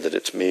don't care that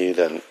it's me,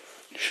 then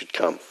you should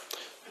come.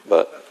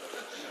 But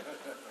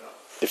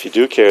if you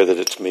do care that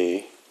it's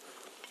me,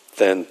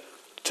 then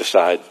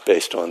decide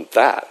based on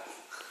that.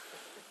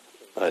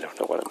 I don't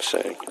know what I'm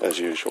saying, as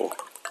usual.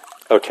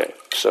 Okay,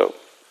 so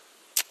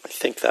I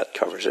think that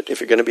covers it. If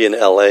you're going to be in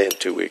LA in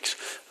 2 weeks,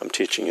 I'm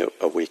teaching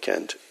a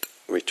weekend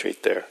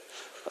retreat there.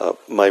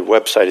 My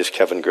website is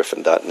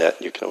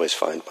kevingriffin.net. You can always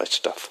find my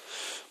stuff,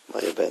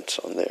 my events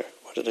on there.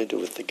 What did I do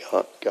with the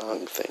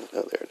gong thing?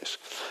 Oh, there it is.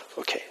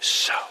 Okay,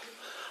 so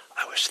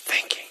I was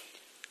thinking.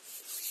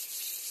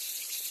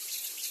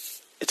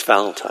 It's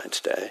Valentine's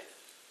Day.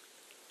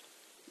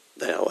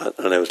 Now,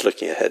 and I was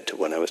looking ahead to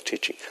when I was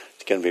teaching.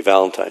 It's going to be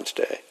Valentine's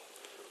Day.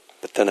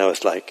 But then I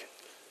was like,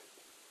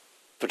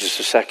 but it's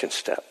the second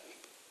step.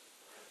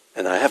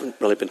 And I haven't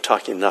really been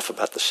talking enough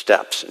about the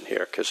steps in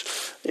here because,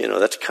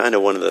 that's kind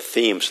of one of the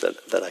themes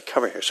that I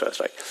cover here. So I was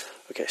like,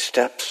 okay,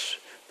 steps,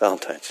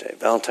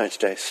 Valentine's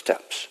Day,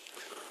 steps.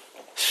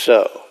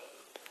 So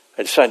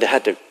I decided I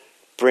had to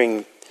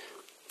bring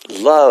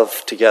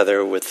love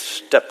together with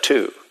step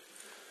 2.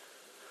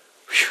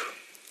 Whew.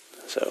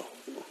 So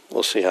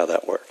we'll see how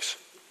that works.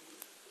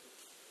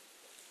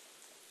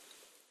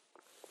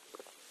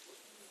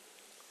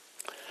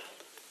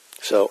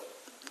 So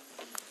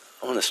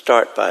I want to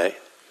start by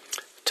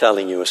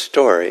telling you a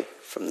story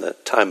from the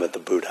time of the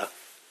Buddha.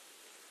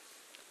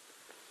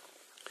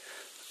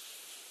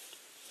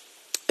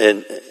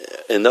 And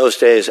in those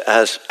days,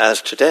 as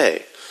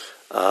today,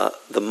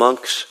 the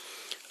monks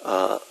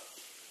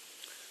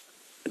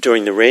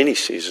during the rainy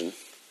season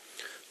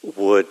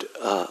would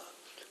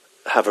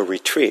have a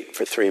retreat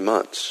for 3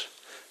 months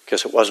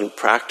because it wasn't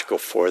practical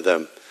for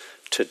them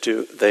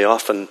they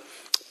often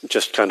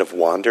just kind of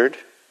wandered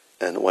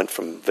and went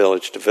from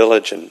village to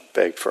village and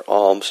begged for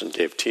alms and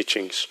gave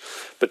teachings.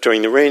 But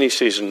during the rainy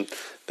season,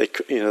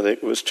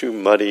 it was too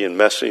muddy and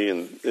messy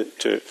and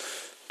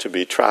to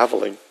be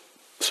traveling,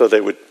 so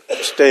they would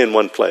stay in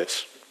one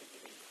place.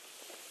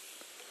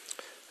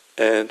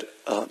 And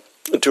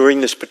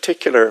during this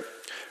particular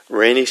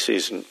rainy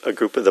season, a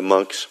group of the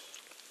monks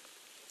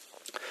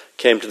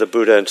came to the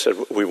Buddha and said,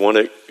 "We want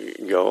to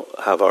go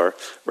have our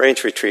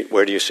rains retreat.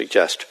 Where do you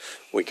suggest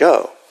we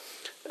go?"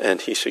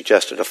 And he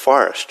suggested a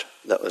forest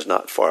that was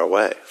not far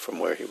away from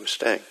where he was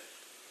staying.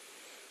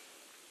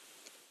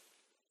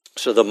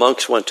 So the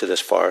monks went to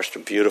this forest, a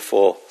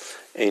beautiful,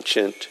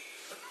 ancient,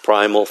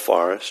 primal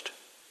forest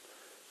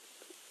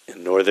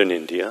in northern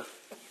India.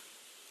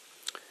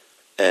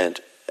 And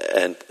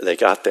they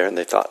got there and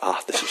they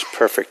thought, this is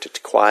perfect. It's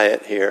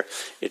quiet here.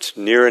 It's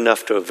near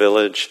enough to a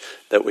village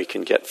that we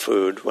can get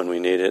food when we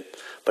need it,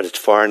 but it's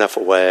far enough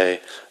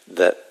away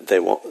that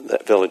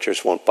that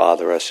villagers won't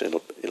bother us.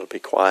 It'll be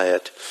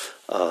quiet.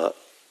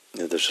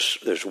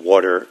 There's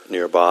water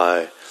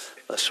nearby,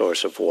 a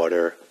source of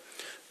water.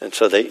 And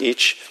so they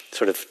each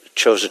sort of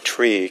chose a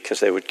tree because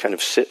they would kind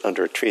of sit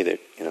under a tree.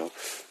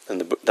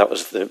 And that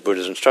was the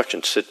Buddha's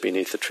instruction: sit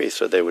beneath the tree.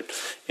 So they would,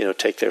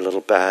 take their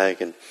little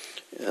bag and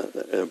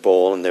a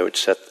bowl, and they would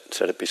set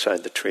it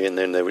beside the tree, and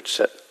then they would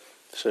sit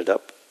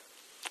up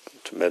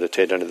to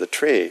meditate under the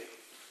tree.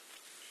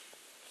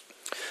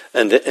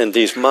 And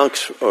these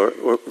monks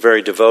were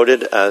very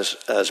devoted, as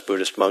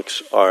Buddhist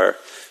monks are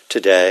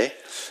today,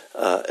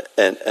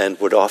 and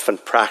would often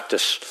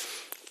practice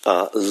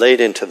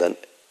late into the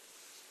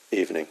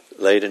evening,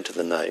 late into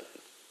the night.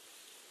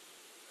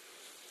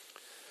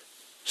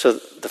 So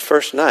the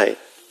first night,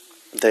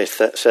 they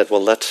said,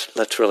 "Well,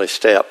 let's really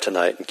stay up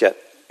tonight and get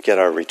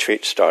our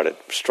retreat started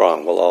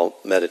strong. We'll all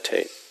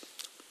meditate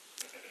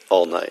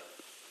all night."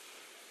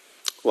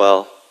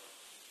 Well,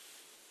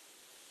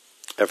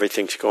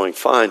 everything's going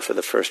fine for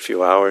the first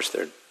few hours.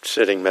 They're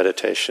sitting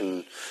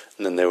meditation,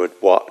 and then they would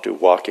do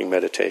walking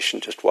meditation,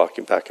 just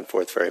walking back and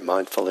forth very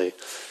mindfully,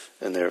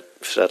 and they're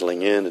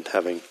settling in and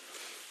having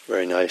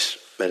very nice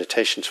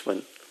meditations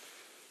when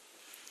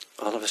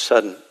all of a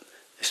sudden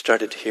they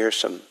started to hear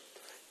some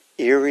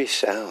eerie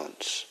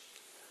sounds,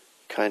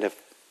 kind of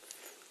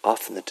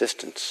off in the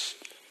distance.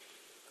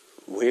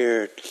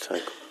 Weird,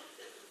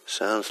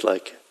 sounds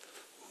like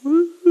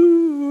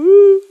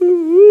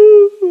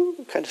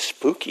kind of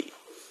spooky.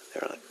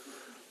 They're like,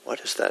 "What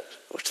is that?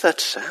 What's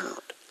that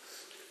sound?"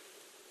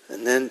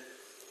 And then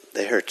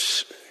they heard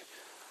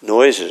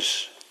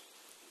noises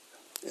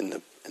in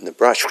the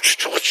brush.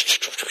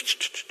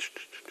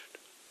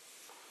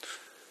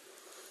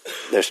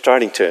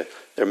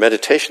 Their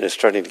meditation is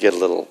starting to get a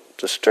little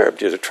disturbed.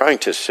 They're trying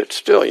to sit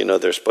still.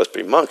 They're supposed to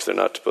be monks. They're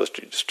not supposed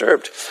to be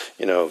disturbed.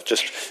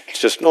 It's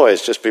just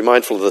noise. Just be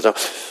mindful of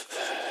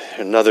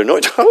another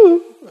noise.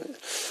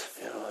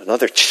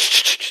 Another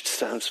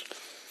sounds.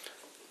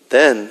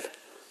 Then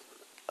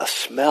a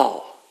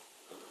smell,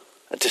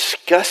 a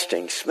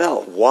disgusting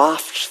smell,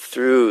 wafts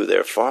through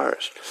their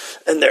forest,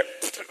 and they're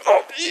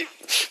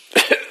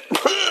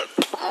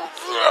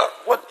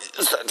what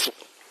is that?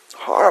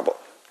 Horrible.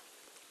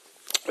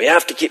 We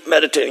have to keep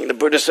meditating. The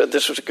Buddha said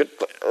this was a good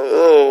place.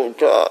 Oh,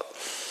 God.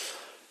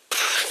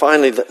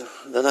 Finally,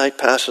 the night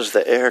passes,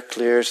 the air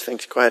clears,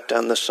 things quiet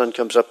down, the sun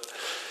comes up.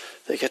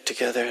 They get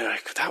together, and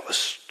that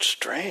was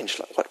strange.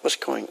 What was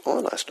going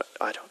on last night?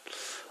 I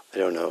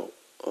don't know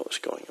what was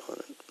going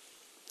on.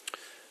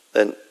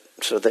 Then,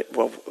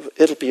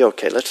 it'll be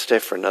okay. Let's stay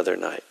for another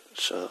night.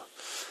 So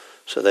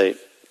they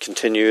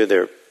continue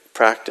their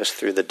practice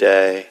through the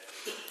day.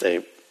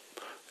 They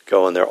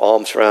go on their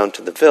alms round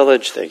to the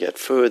village, they get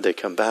food, they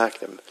come back,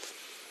 they're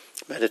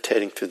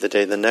meditating through the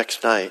day. The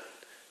next night,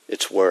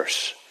 it's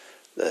worse.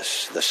 The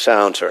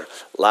sounds are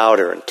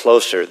louder and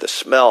closer, the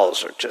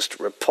smells are just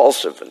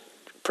repulsive and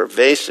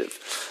pervasive.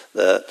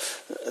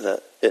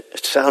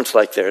 It sounds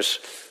like there's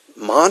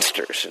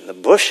monsters in the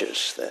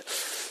bushes.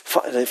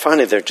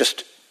 Finally, they're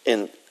just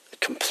in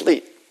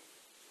complete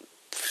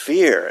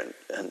fear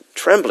and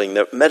trembling.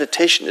 The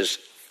meditation is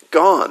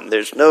gone.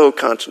 There's no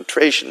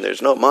concentration.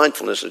 There's no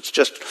mindfulness. It's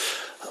just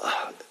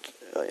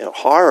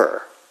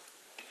horror.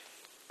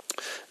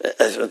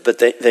 But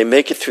they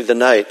make it through the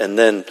night and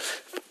then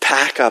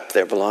pack up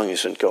their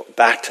belongings and go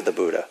back to the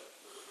Buddha.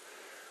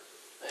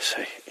 They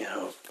say,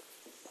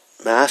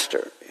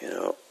 "Master,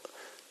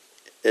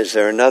 is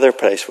there another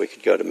place we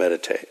could go to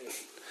meditate?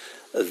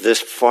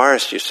 This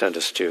forest you sent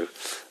us to,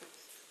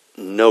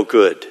 no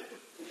good.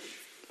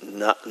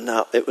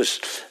 No,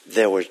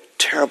 there were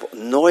terrible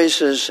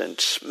noises and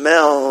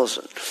smells,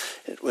 and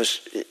it was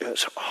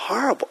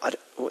horrible.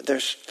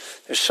 There's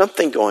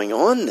something going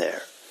on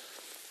there."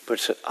 But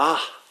it said,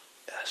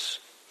 yes.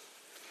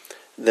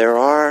 There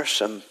are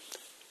some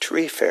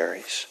tree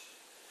fairies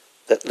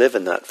that live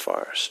in that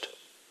forest.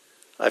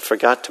 I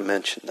forgot to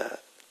mention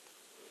that.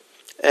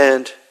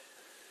 And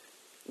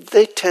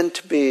they tend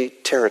to be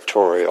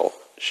territorial,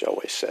 shall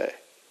we say.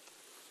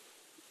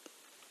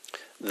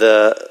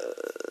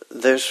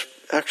 there's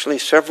actually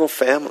several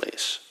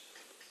families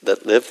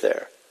that live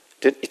there.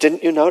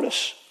 Didn't you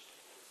notice?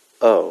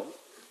 Oh,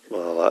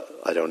 well,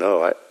 I don't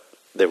know. I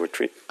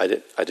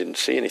didn't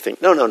see anything.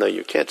 No,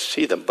 you can't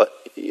see them, but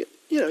you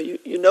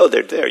know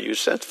they're there. You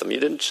sense them. You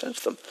didn't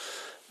sense them.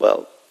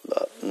 Well,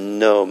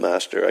 no,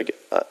 Master.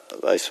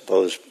 I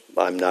suppose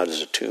I'm not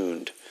as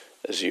attuned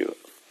as you.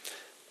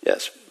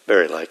 Yes,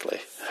 very likely,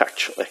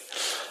 actually.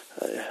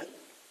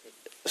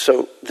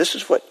 So this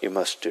is what you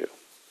must do.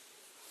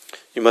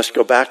 You must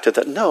go back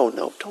to No,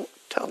 don't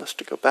tell us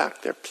to go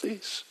back there,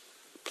 please.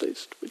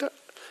 Please.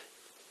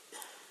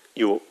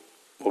 You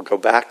will go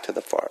back to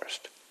the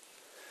forest.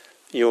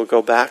 You will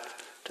go back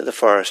to the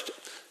forest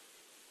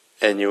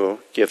and you will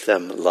give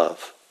them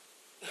love.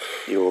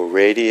 You will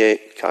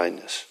radiate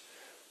kindness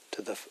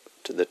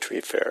to the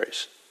tree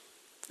fairies,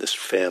 this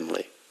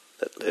family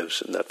that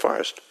lives in that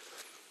forest.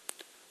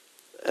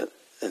 And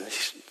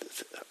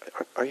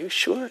are you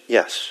sure?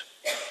 Yes.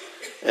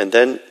 And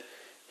then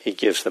he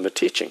gives them a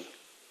teaching,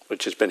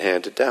 which has been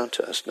handed down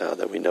to us now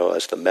that we know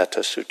as the Metta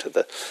Sutta,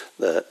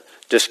 the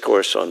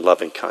discourse on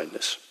loving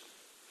kindness.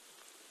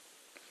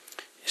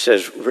 He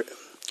says,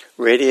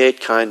 radiate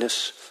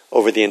kindness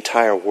over the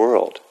entire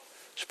world,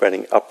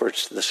 spreading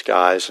upwards to the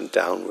skies and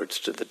downwards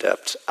to the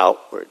depths,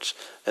 outwards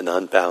and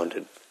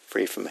unbounded,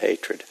 free from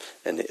hatred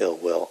and ill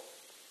will.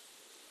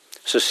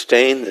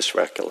 Sustain this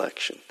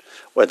recollection,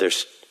 whether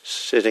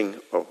sitting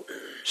or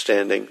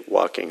standing,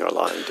 walking or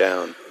lying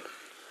down,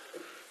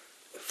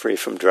 free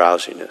from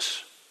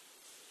drowsiness.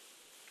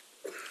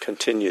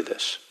 Continue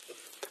this.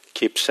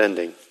 Keep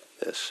sending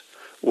this.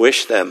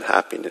 Wish them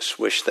happiness.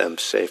 Wish them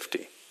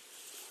safety.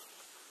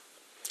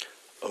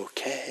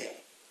 Okay,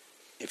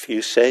 if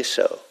you say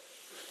so.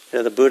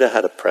 The Buddha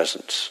had a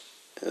presence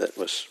that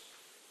was,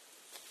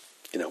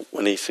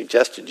 when he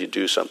suggested you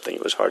do something,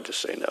 it was hard to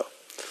say no.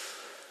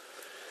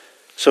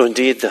 So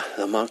indeed,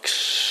 the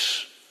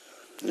monks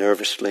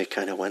nervously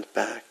kind of went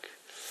back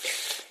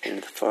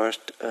into the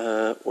forest.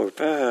 We're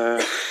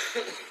back.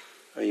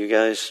 Are you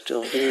guys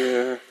still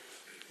here?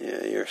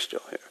 Yeah, you're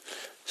still here.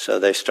 So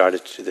they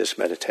started to do this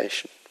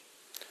meditation.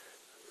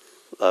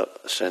 Love,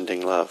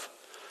 sending love.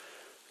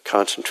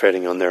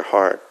 Concentrating on their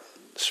heart,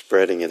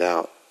 spreading it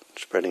out,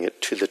 spreading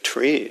it to the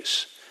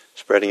trees,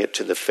 spreading it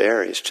to the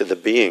fairies, to the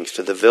beings,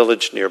 to the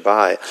village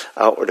nearby,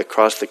 outward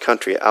across the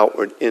country,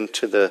 outward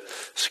into the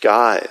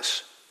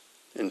skies,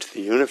 into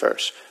the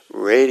universe,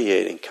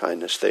 radiating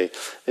kindness. They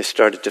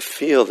started to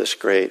feel this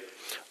great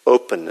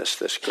openness,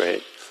 this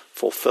great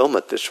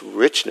fulfillment, this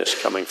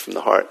richness coming from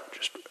the heart,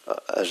 just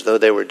as though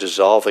they were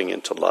dissolving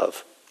into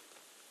love.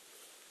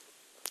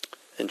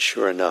 And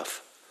sure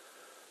enough,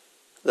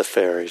 the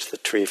fairies, the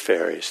tree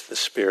fairies, the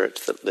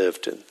spirits that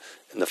lived in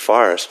the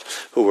forest,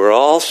 who were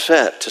all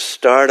set to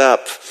start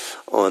up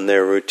on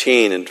their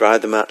routine and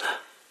drive them out.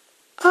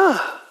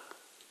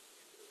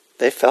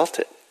 They felt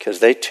it, because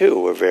they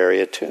too were very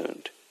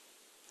attuned.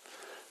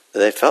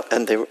 They felt,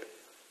 and they were,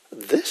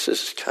 this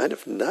is kind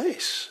of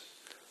nice.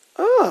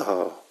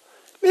 Oh,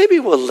 maybe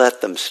we'll let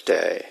them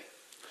stay.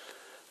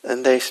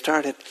 And they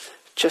started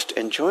just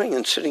enjoying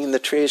and sitting in the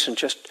trees and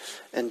just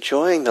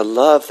enjoying the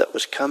love that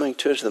was coming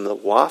to them, the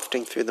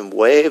wafting through them,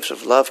 waves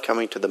of love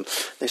coming to them.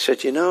 They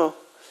said,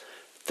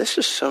 this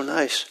is so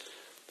nice.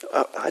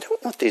 I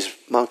don't want these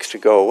monks to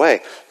go away.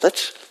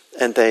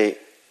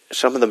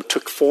 Some of them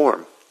took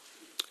form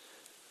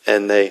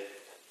and they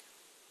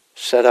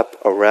set up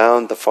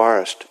around the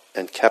forest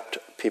and kept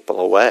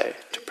people away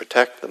to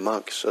protect the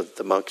monks so that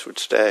the monks would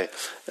stay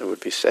and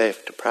would be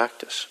safe to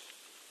practice.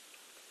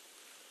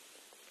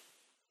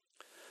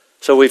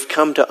 So we've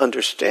come to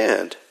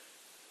understand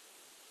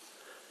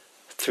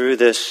through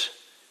this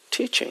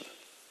teaching,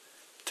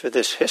 through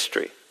this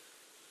history,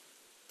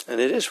 and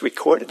it is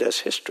recorded as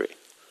history,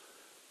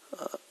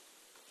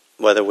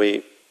 whether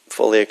we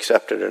fully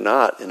accept it or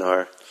not in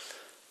our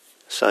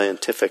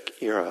scientific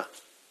era.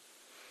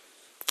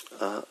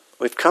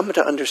 We've come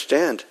to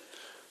understand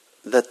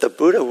that the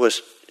Buddha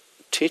was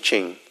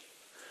teaching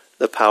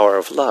the power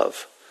of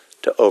love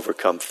to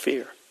overcome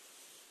fear.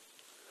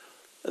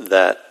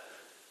 That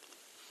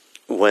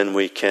when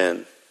we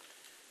can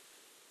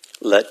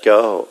let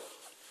go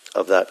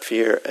of that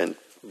fear and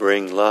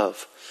bring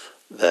love,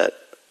 that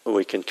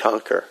we can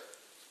conquer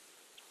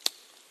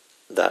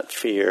that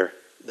fear,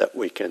 that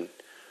we can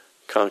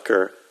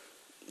conquer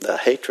the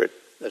hatred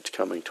that's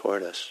coming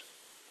toward us.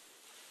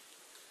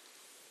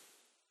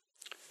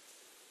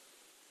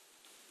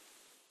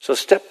 So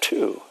step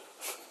 2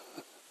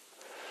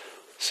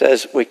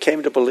 says we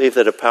came to believe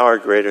that a power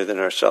greater than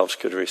ourselves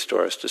could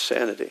restore us to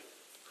sanity.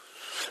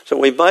 So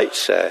we might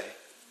say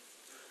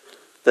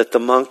that the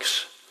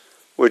monks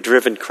were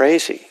driven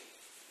crazy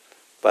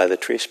by the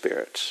tree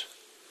spirits,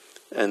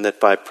 and that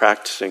by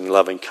practicing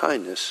loving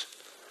kindness,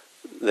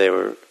 they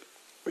were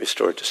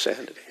restored to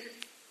sanity.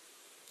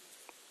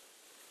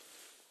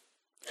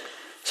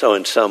 So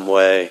in some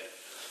way,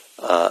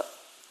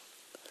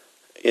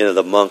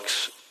 the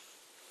monks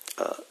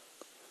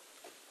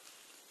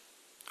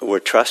were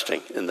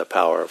trusting in the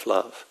power of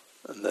love,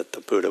 and that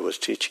the Buddha was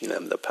teaching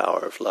them the power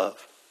of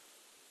love.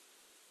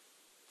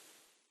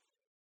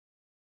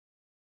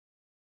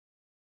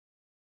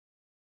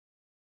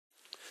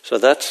 So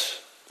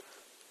that's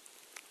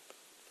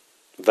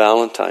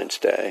Valentine's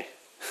Day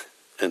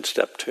and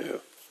step 2.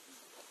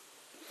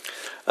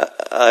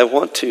 I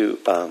want to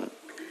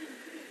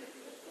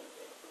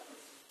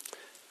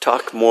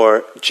talk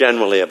more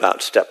generally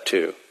about step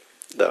 2,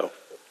 though,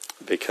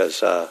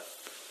 because I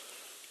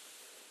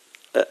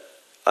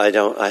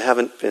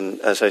haven't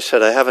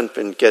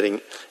been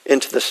getting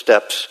into the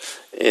steps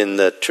in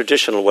the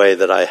traditional way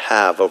that I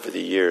have over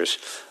the years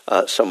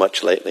so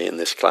much lately in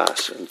this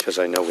class, and because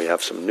I know we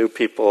have some new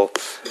people,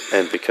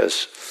 and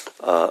because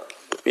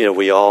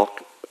we all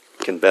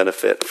can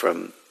benefit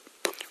from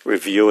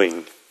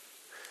reviewing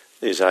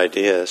these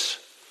ideas.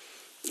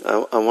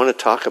 I want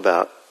to talk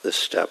about this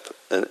step,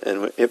 and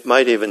it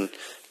might even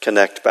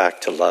connect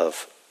back to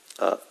love.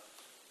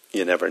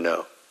 You never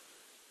know.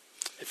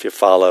 If you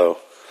follow,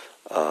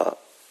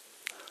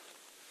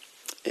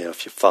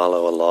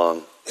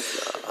 along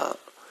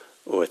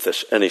with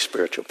this, any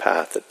spiritual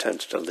path, that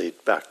tends to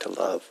lead back to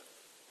love.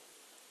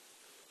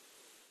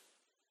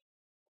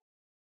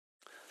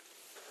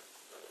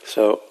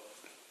 So,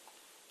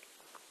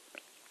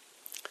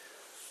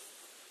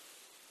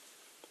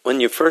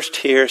 when you first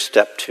hear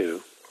step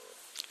 2,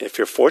 if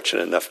you're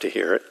fortunate enough to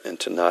hear it and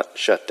to not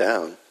shut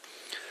down,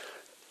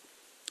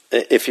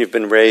 if you've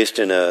been raised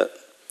in a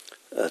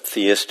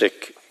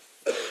theistic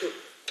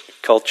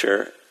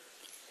culture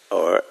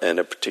or in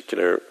a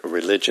particular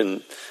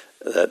religion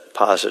that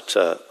posits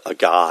a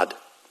God,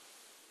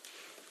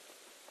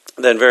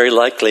 then very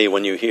likely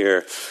when you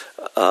hear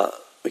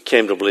we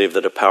came to believe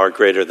that a power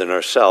greater than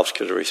ourselves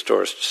could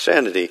restore us to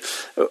sanity,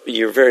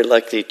 you're very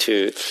likely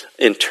to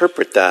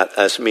interpret that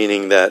as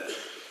meaning that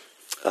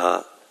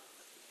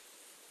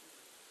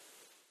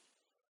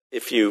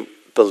if you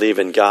believe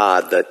in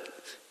God, that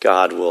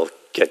God will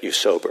get you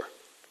sober.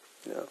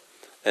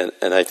 And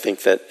I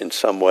think that in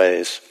some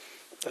ways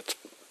that's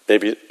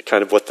maybe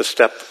kind of what the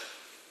step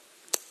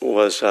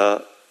was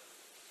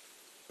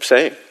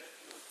saying.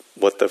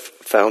 What the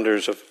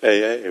founders of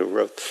AA who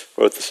wrote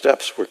the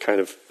steps were kind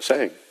of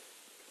saying.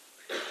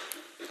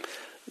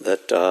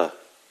 That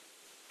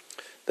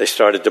they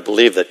started to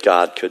believe that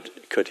God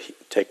could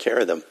take care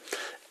of them.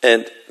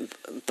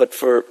 But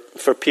for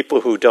people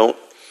who don't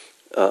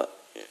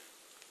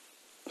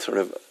sort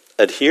of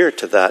adhere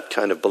to that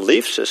kind of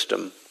belief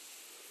system,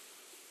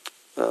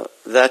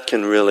 that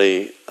can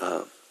really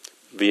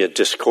be a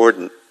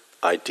discordant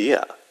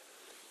idea.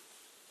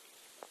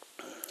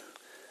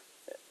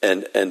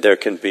 And there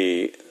can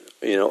be,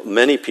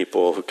 many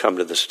people who come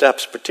to the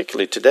steps,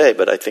 particularly today,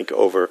 but I think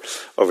over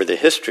the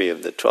history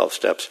of the 12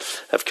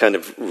 steps, have kind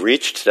of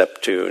reached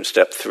step 2 and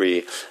step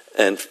 3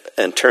 and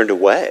turned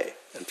away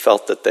and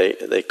felt that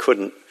they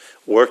couldn't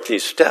work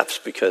these steps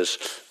because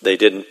they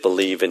didn't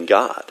believe in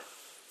God.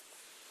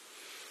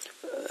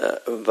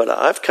 But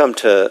I've come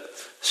to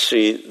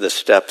see the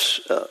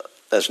steps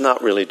as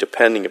not really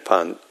depending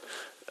upon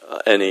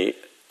any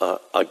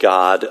a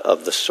God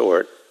of the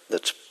sort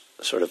that's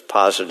sort of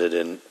posited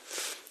in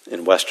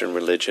Western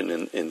religion,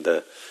 in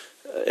the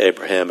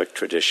Abrahamic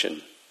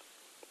tradition.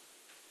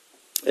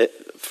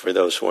 For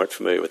those who aren't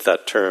familiar with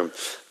that term,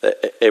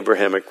 the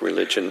Abrahamic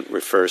religion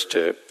refers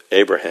to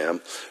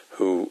Abraham,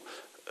 who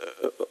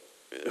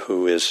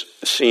is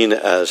seen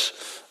as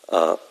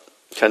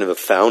kind of a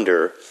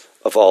founder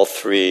of all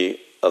 3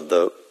 of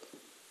the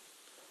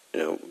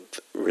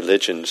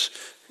religions: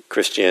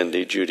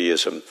 Christianity,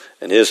 Judaism,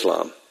 and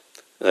Islam.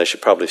 And I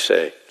should probably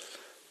say,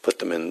 put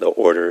them in the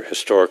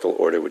historical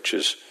order, which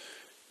is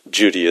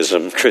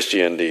Judaism,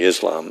 Christianity,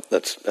 Islam.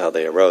 That's how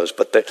they arose.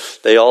 But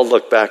they all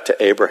look back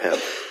to Abraham.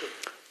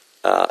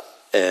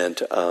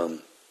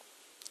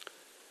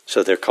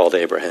 So they're called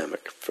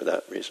Abrahamic for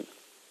that reason.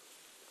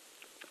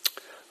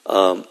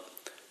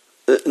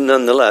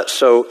 Nonetheless,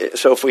 so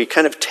if we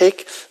kind of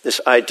take this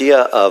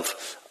idea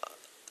of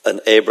an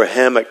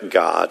Abrahamic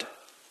God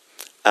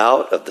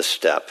out of the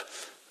step,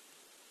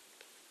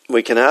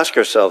 we can ask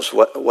ourselves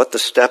what the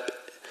step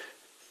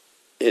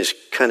is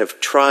kind of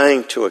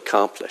trying to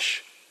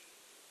accomplish.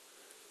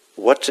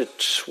 What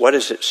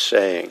is it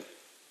saying?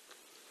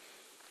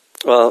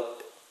 Well,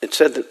 it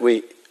said that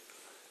we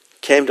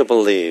came to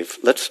believe.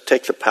 Let's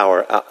take the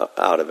power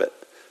out of it.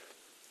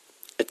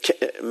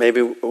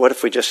 Maybe what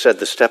if we just said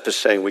the step is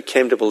saying we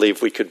came to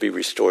believe we could be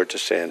restored to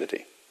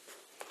sanity?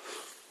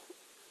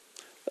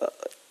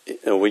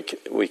 We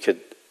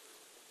could,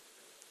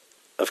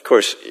 of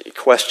course,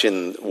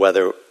 question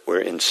whether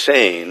we're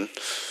insane.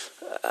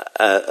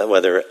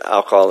 Whether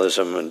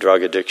alcoholism and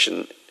drug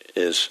addiction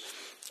is,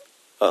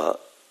 a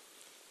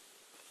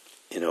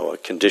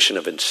condition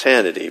of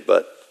insanity,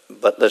 but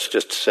let's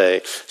just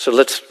say, so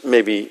let's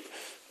maybe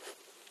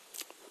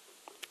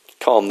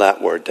calm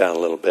that word down a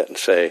little bit and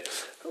say,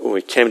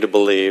 we came to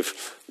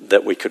believe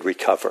that we could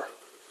recover.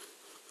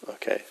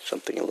 Okay,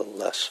 something a little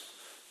less,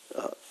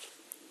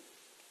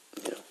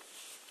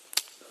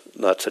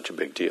 not such a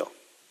big deal.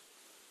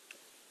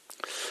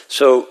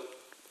 So,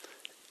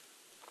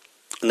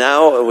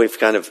 Now we've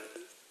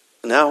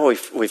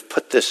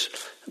put this,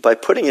 by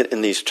putting it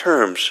in these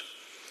terms,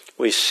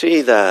 we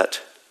see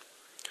that,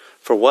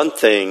 for one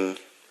thing,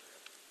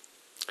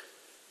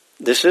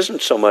 this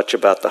isn't so much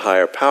about the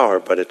higher power,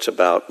 but it's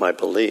about my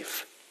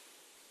belief.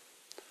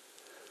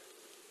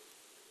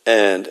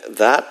 And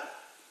that,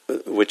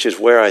 which is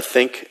where I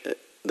think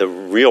the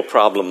real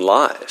problem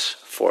lies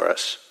for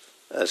us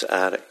as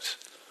addicts,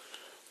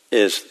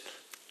 is,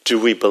 do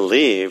we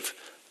believe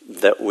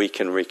that we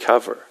can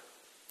recover?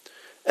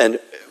 And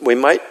we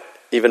might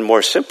even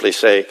more simply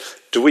say,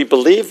 do we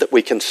believe that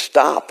we can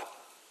stop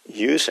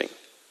using?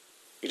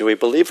 Do we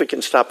believe we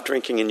can stop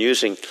drinking and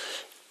using,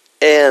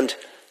 and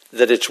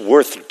that it's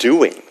worth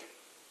doing,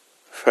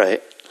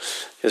 right?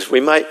 Because we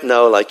might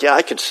know, like, yeah,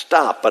 I could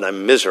stop, but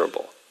I'm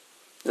miserable.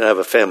 And I have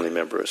a family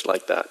member who's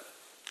like that,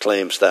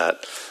 claims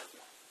that,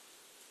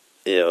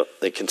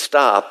 they can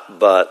stop,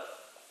 but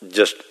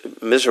just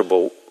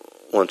miserable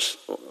once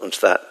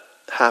that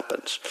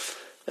happens.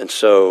 And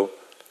so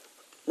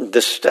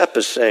this step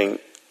is saying,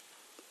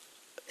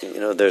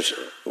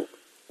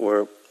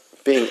 we're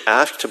being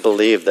asked to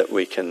believe that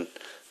we can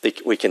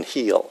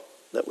heal,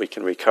 that we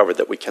can recover,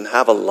 that we can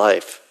have a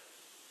life.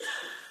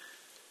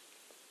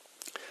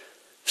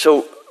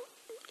 So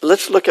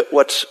let's look at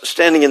what's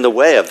standing in the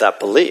way of that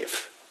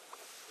belief.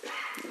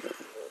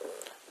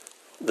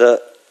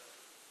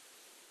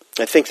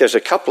 I think there's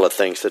a couple of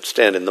things that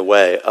stand in the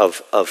way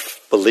of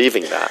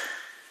believing that.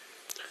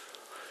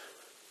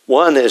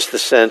 One is the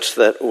sense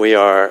that we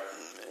are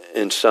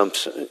in some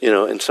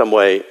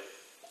way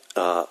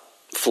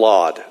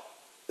flawed,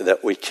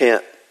 that we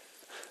can't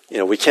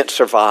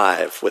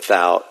survive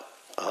without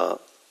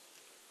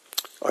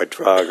our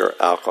drug or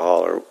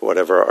alcohol or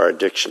whatever our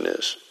addiction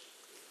is.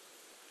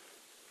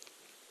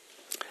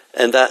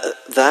 And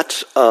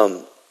that's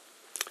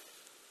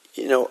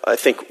I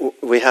think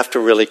we have to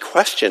really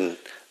question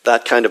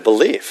that kind of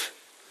belief.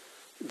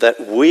 That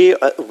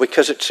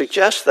because it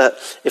suggests that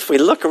if we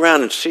look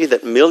around and see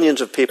that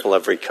millions of people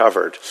have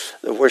recovered,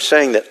 we're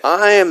saying that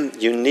I am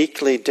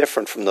uniquely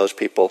different from those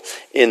people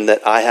in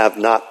that I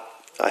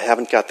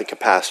haven't got the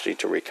capacity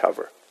to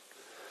recover.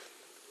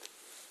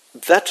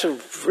 That's a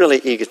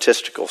really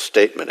egotistical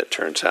statement, it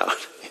turns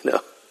out.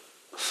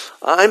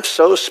 I'm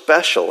so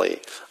specially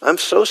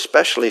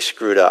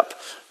screwed up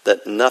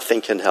that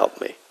nothing can help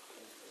me.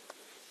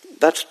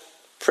 That's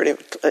pretty.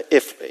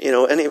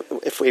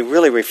 If we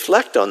really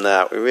reflect on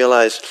that, we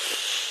realize,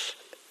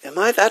 am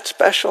I that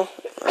special?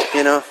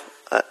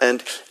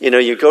 And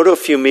you go to a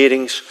few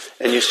meetings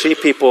and you see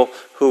people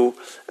who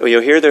you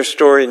hear their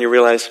story and you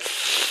realize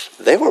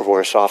they were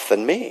worse off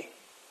than me,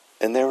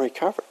 and they're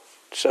recovered.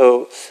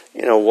 So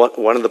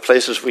one of the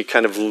places we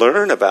kind of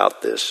learn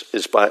about this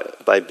is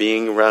by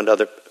being around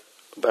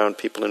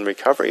people in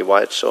recovery.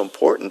 Why it's so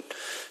important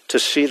to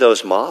see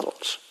those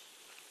models.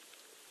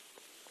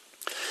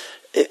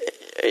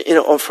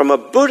 From a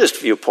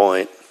Buddhist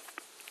viewpoint,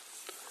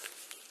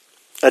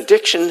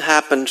 addiction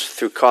happens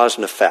through cause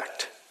and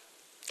effect.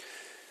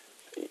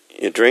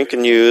 You drink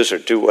and use or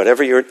do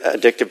whatever your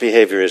addictive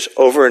behavior is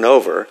over and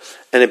over,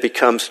 and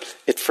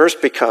it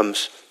first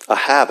becomes a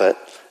habit,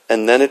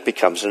 and then it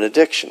becomes an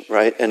addiction,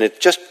 right? And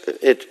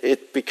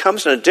it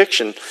becomes an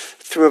addiction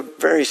through a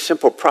very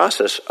simple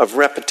process of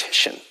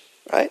repetition,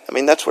 right? I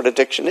mean, that's what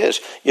addiction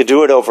is. You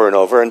do it over and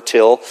over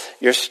until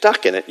you're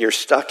stuck in it. You're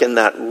stuck in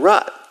that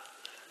rut.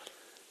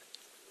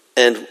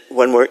 And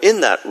when we're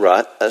in that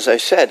rut, as I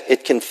said,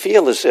 it can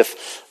feel as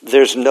if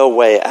there's no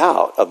way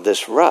out of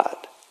this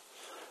rut.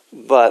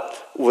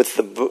 But with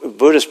the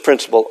Buddhist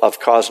principle of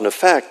cause and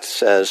effect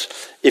says,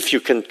 if you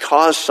can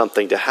cause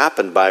something to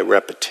happen by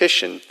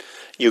repetition,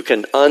 you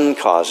can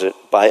uncause it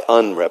by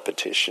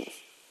unrepetition.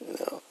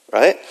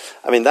 Right?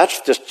 I mean,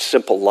 that's just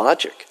simple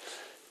logic.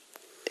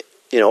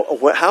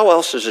 How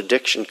else is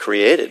addiction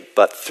created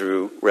but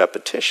through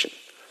repetition?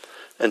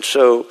 And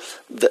so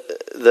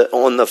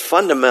on the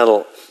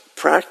fundamental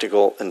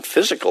practical and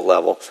physical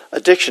level,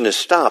 addiction is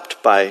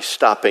stopped by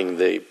stopping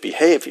the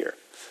behavior.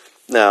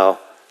 Now,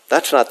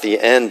 that's not the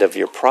end of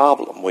your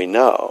problem, we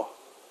know.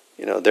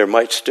 There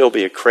might still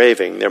be a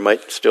craving, there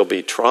might still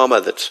be trauma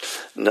that's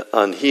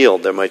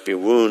unhealed, there might be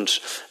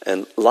wounds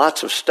and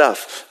lots of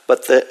stuff,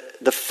 but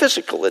the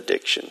physical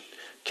addiction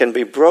can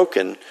be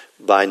broken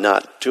by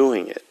not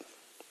doing it.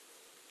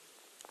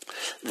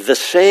 The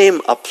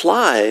same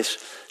applies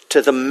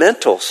to the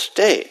mental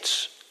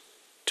states,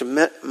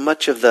 to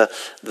much of the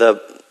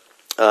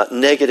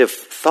negative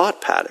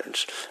thought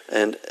patterns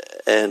and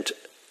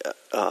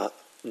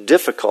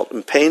difficult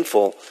and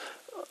painful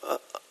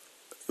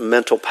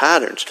mental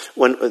patterns.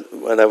 When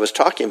I was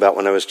talking about,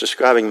 when I was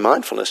describing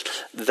mindfulness,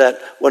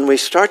 that when we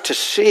start to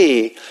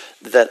see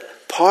that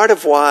part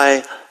of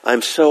why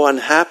I'm so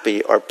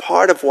unhappy or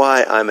part of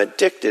why I'm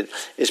addicted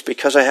is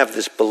because I have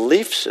this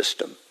belief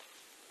system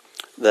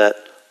that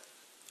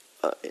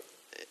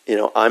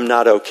I'm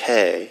not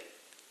okay.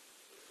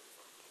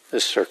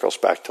 This circles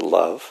back to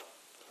love,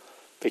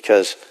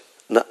 because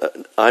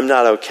I'm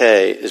not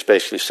okay is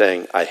basically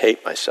saying I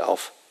hate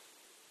myself.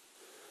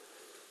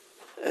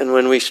 And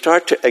when we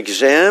start to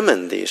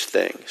examine these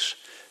things,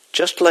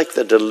 just like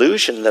the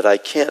delusion that I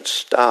can't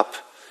stop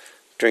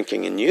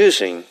drinking and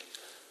using,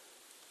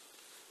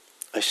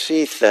 I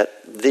see that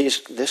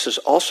this is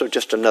also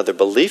just another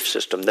belief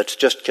system that's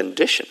just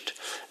conditioned.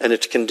 And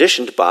it's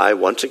conditioned by,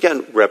 once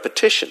again,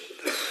 repetition.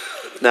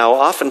 Now,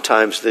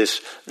 oftentimes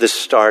this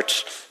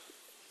starts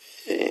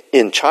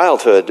in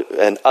childhood,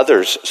 and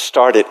others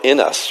start it in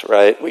us,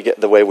 right? We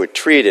get the way we're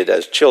treated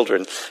as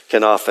children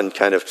can often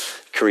kind of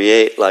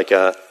create like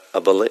a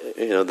belief,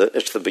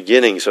 it's the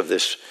beginnings of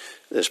this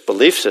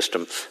belief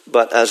system.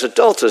 But as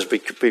adults, as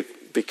we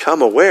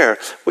become aware,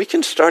 we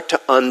can start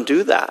to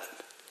undo that.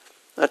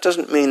 That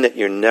doesn't mean that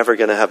you're never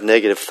going to have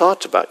negative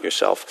thoughts about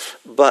yourself.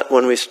 But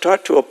when we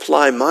start to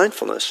apply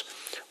mindfulness,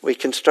 we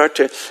can start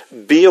to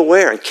be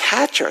aware and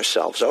catch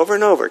ourselves over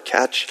and over.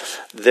 Catch,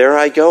 there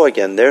I go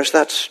again. There's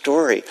that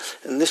story.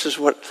 And this is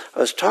what I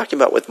was talking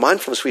about with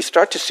mindfulness. We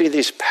start to see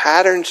these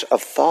patterns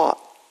of thought.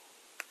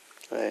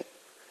 Right?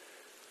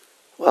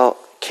 Well,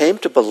 came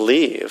to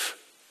believe.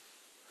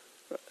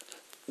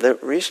 The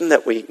reason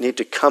that we need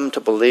to come to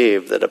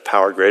believe that a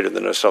power greater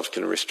than ourselves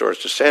can restore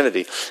us to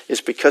sanity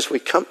is because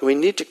we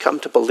need to come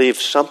to believe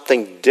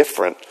something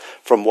different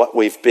from what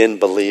we've been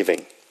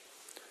believing.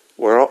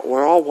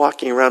 We're all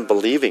walking around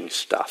believing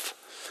stuff.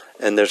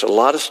 And there's a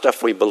lot of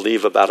stuff we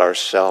believe about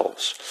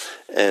ourselves.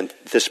 And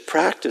this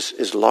practice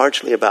is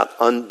largely about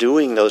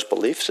undoing those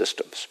belief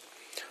systems,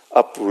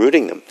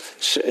 uprooting them,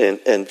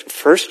 and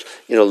first,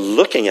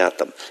 looking at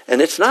them.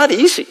 And it's not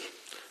easy.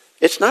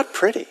 It's not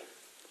pretty.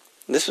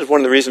 This is one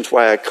of the reasons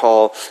why I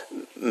call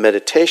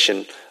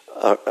meditation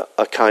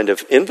a kind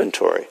of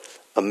inventory,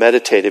 a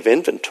meditative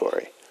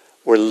inventory.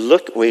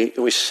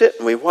 We sit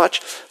and we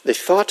watch the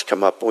thoughts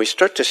come up and we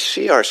start to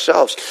see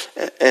ourselves.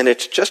 And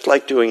it's just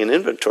like doing an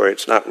inventory.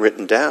 It's not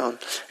written down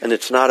and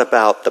it's not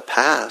about the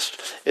past.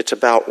 It's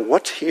about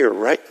what's here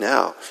right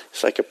now.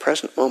 It's like a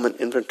present moment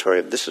inventory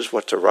of this is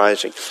what's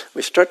arising.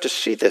 We start to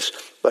see this,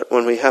 but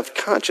when we have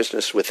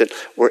consciousness with it,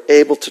 we're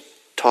able to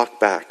talk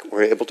back,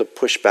 we're able to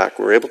push back,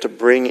 we're able to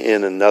bring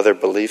in another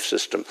belief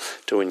system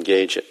to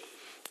engage it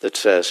that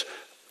says,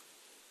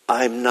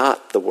 I'm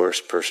not the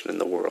worst person in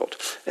the world.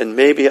 And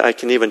maybe I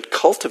can even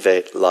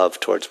cultivate love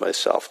towards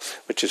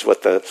myself, which is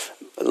what the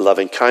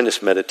loving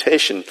kindness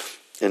meditation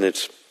in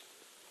its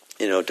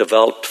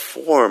developed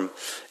form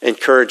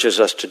encourages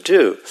us to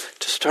do,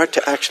 to start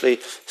to actually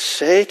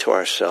say to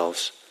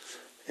ourselves,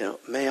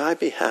 may I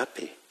be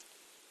happy,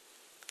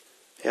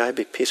 may I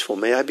be peaceful,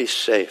 may I be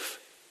safe.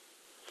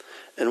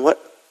 And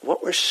what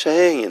we're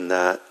saying in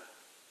that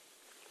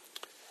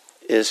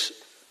is,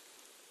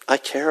 I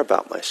care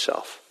about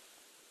myself.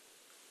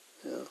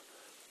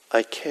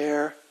 I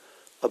care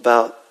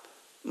about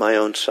my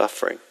own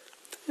suffering.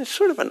 It's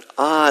sort of an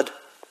odd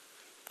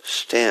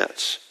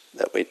stance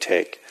that we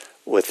take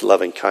with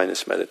loving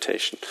kindness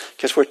meditation,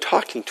 because we're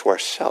talking to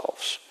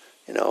ourselves,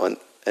 and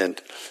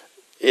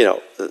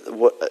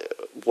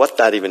what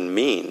that even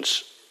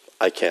means,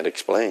 I can't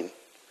explain.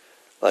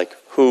 Like,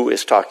 who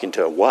is talking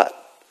to what?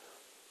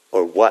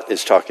 Or what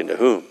is talking to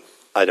whom?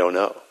 I don't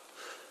know.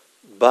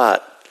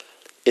 But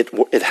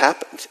it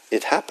happens.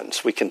 It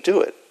happens. We can do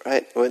it,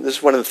 right? This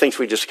is one of the things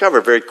we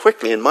discover very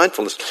quickly in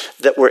mindfulness,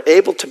 that we're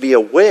able to be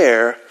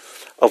aware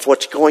of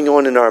what's going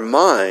on in our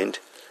mind,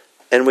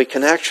 and we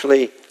can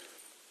actually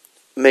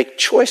make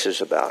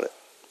choices about it.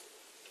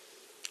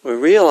 We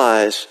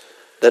realize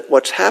that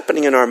what's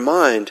happening in our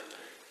mind,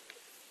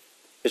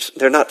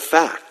 they're not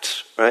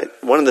facts, right?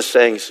 One of the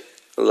sayings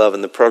love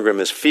in the program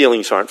is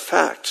feelings aren't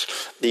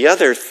facts. The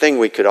other thing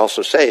we could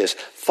also say is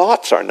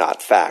thoughts are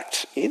not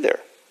facts either.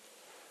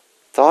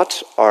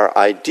 Thoughts are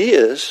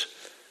ideas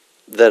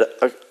that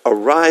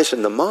arise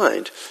in the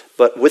mind,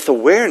 but with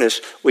awareness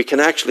we can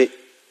actually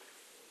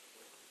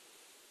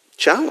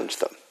challenge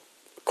them,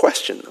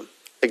 question them,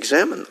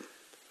 examine them.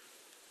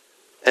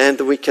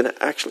 And we can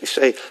actually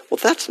say, well,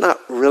 that's not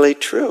really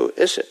true,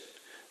 is it?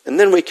 And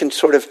then we can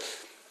sort of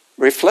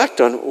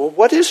reflect on, well,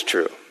 what is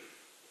true?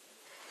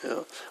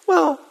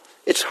 Well,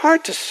 it's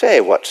hard to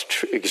say what's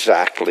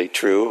exactly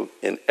true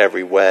in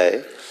every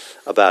way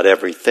about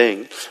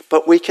everything,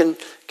 but we can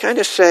kind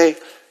of say,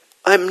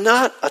 I'm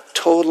not a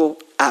total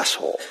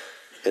asshole.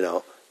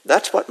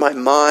 That's what my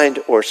mind,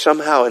 or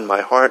somehow in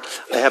my heart,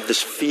 I have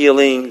this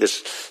feeling,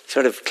 this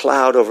sort of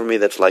cloud over me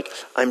that's like,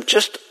 I'm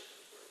just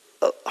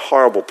a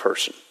horrible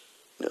person.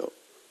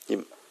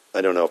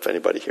 I don't know if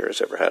anybody here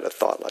has ever had a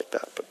thought like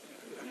that, but.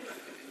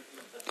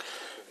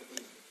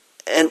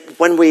 And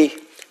when we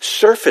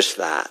surface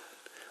that,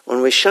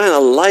 when we shine a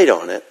light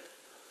on it,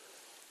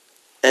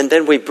 and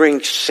then we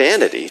bring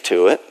sanity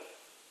to it,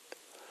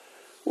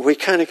 we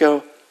kind of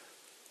go,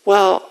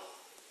 well,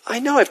 I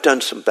know I've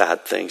done some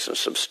bad things and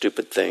some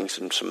stupid things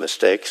and some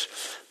mistakes,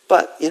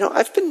 but,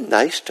 I've been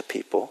nice to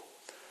people.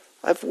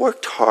 I've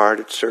worked hard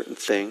at certain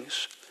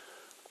things.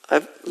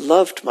 I've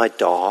loved my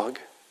dog.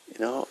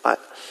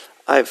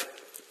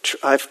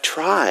 I've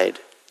tried.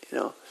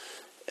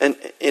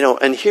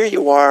 And here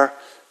you are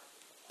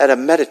at a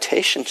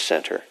meditation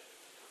center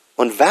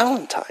on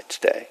Valentine's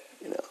Day.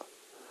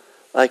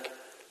 Like,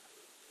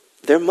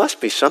 there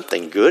must be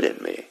something good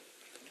in me.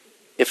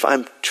 if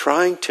I'm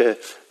trying to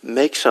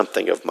make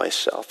something of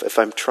myself, if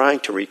I'm trying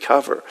to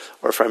recover,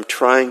 or if I'm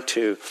trying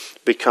to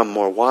become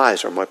more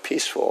wise or more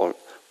peaceful or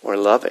more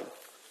loving.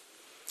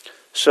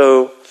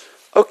 So,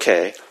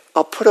 okay,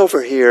 I'll put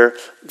over here,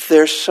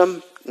 there's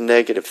some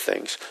negative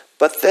things.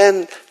 But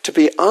then, to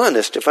be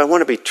honest, if I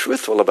want to be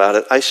truthful about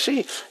it, I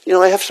see,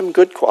 I have some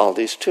good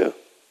qualities too.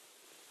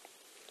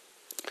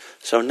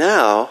 So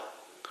now,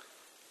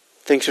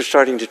 things are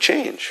starting to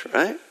change,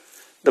 right?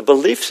 The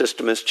belief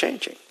system is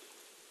changing.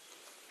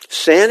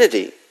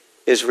 Sanity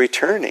is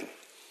returning.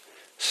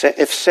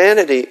 If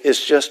sanity is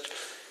just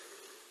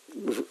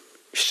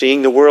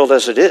seeing the world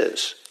as it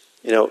is,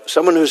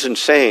 someone who's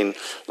insane,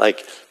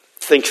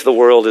 thinks the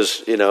world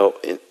is,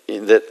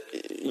 that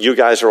you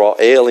guys are all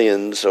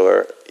aliens,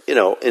 or,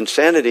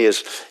 insanity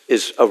is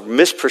a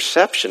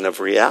misperception of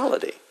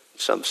reality in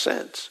some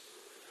sense.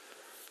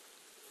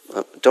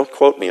 Don't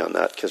quote me on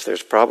that, because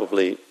there's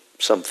probably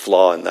some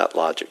flaw in that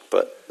logic,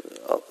 but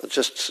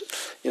just,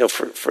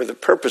 for the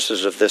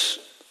purposes of this,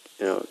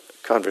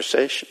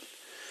 conversation,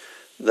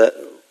 that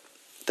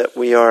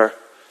we are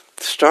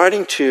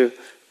starting to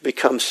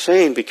become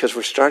sane because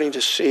we're starting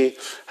to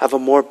have a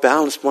more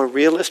balanced, more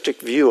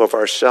realistic view of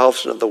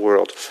ourselves and of the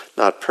world.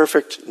 Not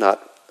perfect, not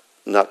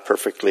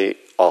perfectly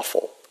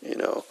awful,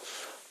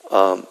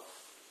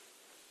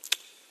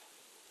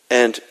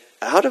 and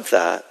out of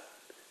that,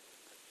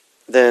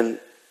 then,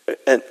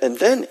 and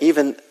then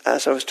even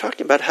as I was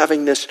talking about,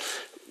 having this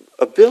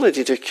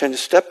ability to kind of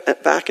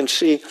step back and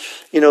see,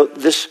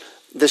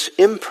 this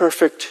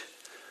imperfect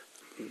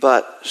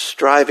but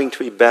striving to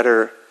be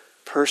better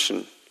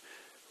person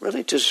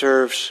really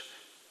deserves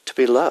to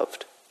be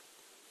loved.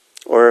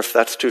 Or if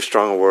that's too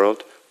strong a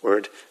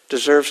word,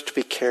 deserves to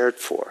be cared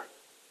for,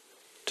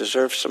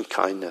 deserves some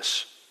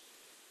kindness.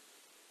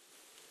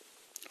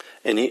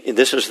 And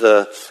this is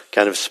the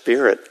kind of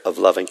spirit of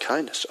loving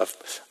kindness, of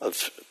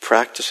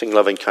practicing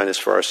loving kindness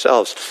for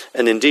ourselves.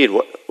 And indeed,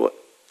 what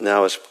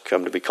now has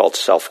come to be called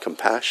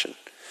self-compassion.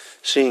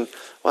 Seeing,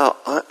 wow,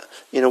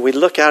 we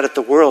look out at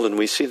the world and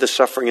we see the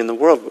suffering in the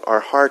world. Our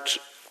hearts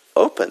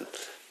open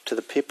to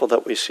the people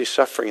that we see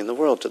suffering in the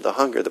world, to the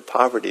hunger, the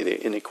poverty,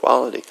 the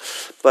inequality.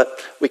 But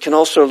we can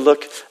also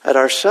look at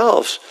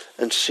ourselves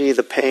and see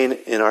the pain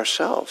in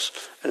ourselves.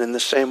 And in the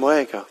same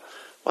way go,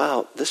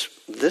 wow,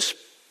 this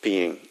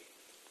being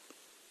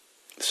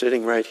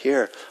sitting right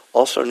here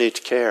also needs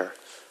care.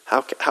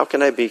 How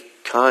can I be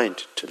kind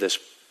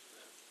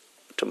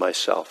to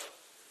myself?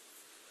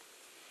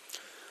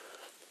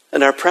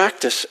 And our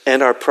practice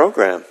and our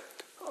program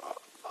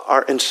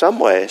are in some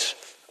ways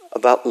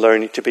about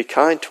learning to be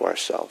kind to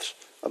ourselves,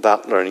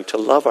 about learning to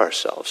love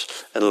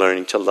ourselves and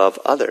learning to love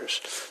others.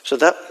 So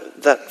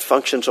that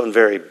functions on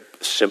very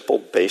simple,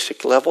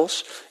 basic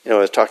levels. I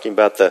was talking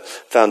about the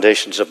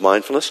foundations of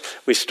mindfulness.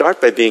 We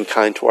start by being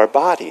kind to our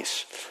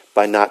bodies,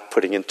 by not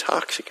putting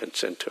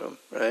intoxicants into them,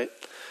 right?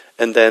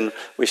 And then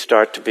we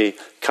start to be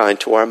kind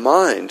to our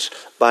minds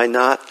by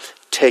not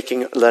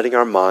letting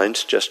our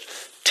minds just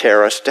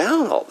tear us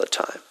down all the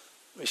time.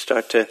 We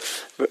start to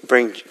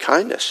bring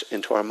kindness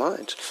into our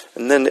minds.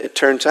 And then it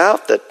turns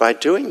out that by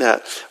doing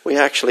that, we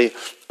actually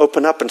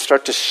open up and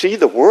start to see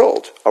the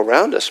world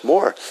around us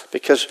more,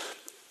 because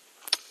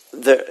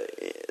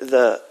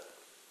the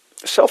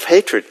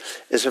self-hatred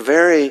is a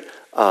very,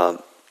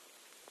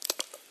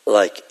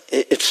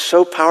 it's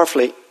so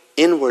powerfully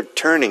inward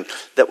turning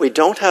that we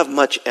don't have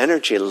much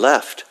energy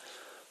left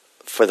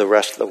for the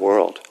rest of the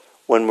world.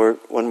 When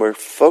we're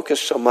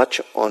focused so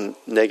much on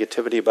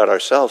negativity about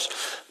ourselves,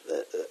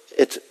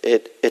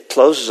 it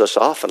closes us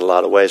off in a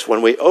lot of ways.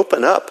 When we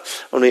open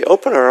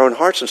our own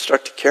hearts and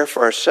start to care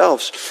for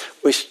ourselves,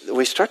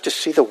 we start to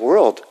see the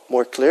world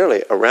more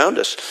clearly around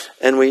us,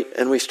 and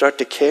we start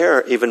to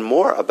care even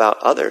more about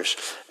others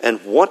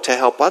and want to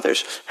help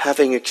others,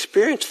 having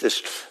experienced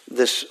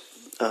this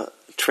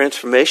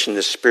transformation,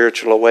 this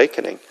spiritual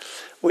awakening.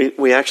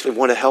 We actually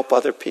want to help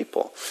other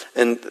people.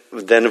 And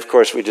then, of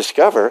course, we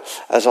discover,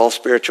 as all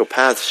spiritual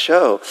paths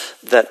show,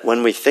 that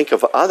when we think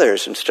of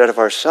others instead of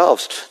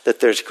ourselves, that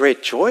there's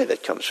great joy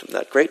that comes from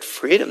that, great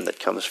freedom that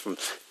comes from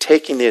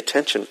taking the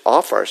attention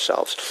off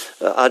ourselves.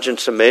 Ajahn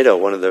Sumedho,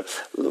 one of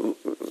the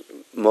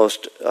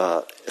most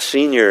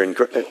senior and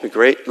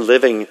great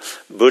living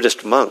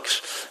Buddhist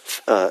monks,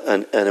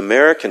 an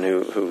American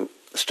who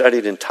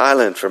studied in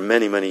Thailand for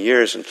many, many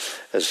years and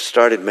has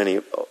started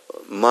many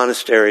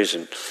monasteries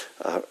and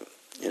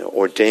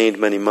ordained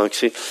many monks.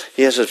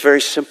 He has a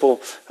very simple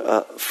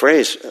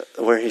phrase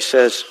where he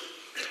says,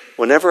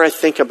 "Whenever I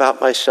think about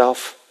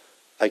myself,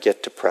 I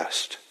get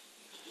depressed."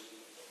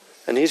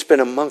 And he's been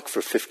a monk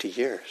for 50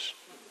 years.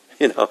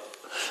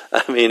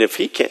 I mean,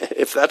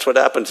 if that's what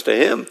happens to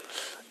him,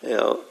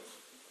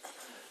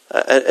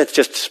 it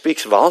just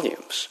speaks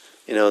volumes.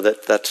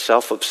 That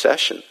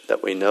self-obsession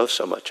that we know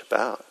so much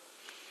about.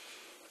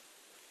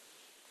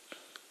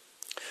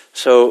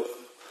 So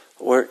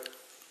we're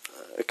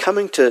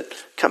coming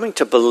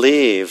to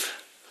believe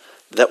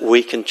that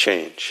we can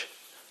change,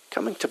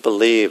 coming to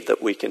believe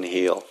that we can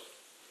heal,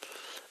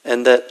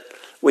 and that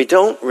we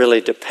don't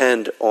really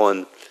depend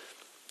on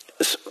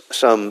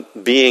some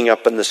being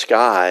up in the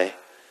sky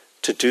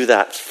to do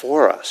that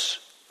for us.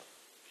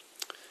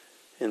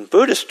 In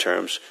Buddhist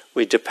terms,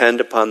 we depend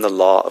upon the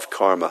law of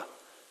karma.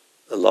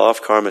 The law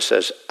of karma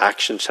says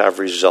actions have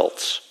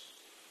results.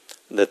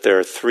 That there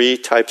are three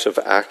types of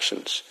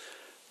actions.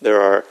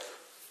 There are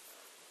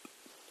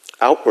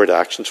outward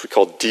actions we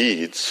call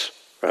deeds,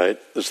 right?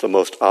 This is the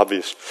most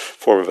obvious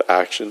form of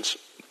actions.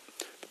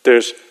 But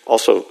there's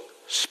also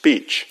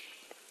speech.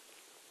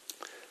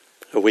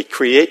 We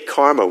create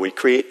karma, we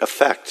create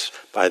effects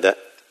by the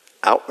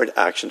outward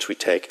actions we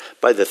take,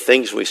 by the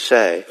things we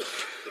say.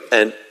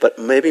 But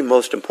maybe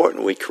most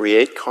important, we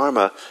create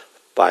karma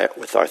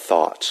with our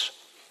thoughts.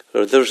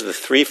 So those are the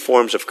three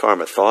forms of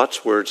karma: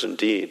 thoughts, words, and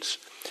deeds.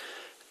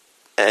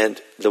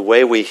 And the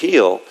way we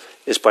heal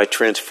is by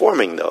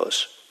transforming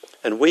those.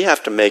 And we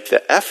have to make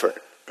the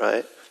effort,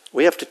 right?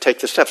 We have to take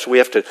the steps. We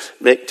have to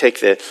take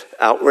the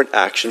outward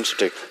actions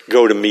to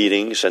go to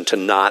meetings and to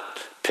not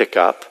pick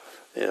up.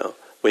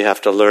 We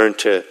have to learn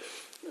to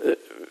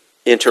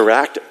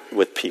interact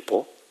with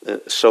people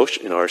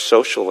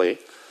socially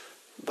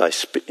by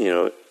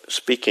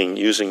speaking,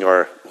 using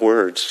our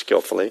words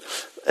skillfully.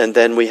 And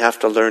then we have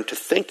to learn to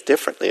think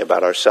differently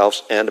about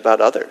ourselves and about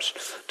others,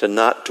 to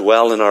not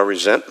dwell in our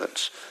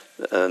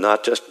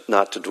not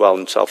to dwell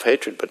in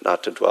self-hatred, but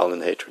not to dwell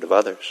in hatred of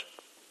others.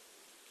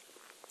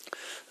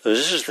 So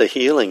this is the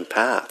healing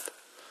path.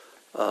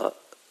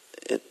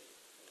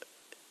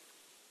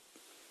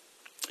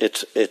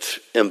 It's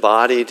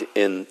embodied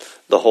in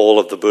the whole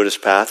of the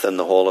Buddhist path and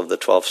the whole of the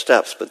 12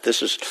 steps. But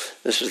this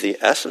is the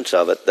essence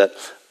of it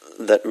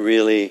that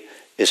really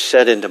is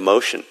set into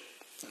motion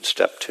in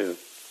step 2.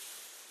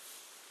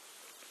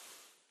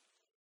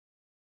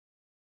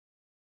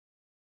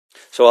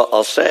 So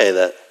I'll say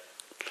that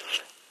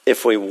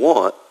if we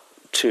want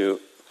to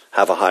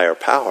have a higher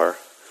power,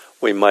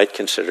 we might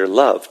consider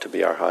love to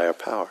be our higher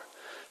power.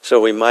 So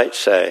we might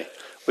say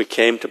we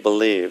came to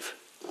believe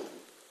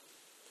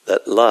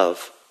that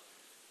love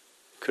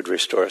could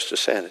restore us to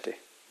sanity.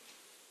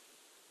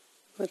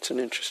 That's an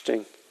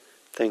interesting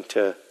thing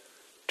to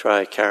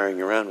try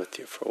carrying around with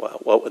you for a while.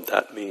 What would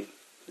that mean?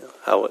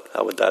 How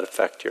would that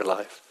affect your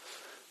life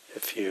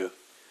if you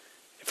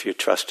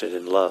trusted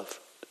in love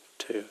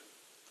to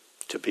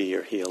be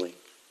your healing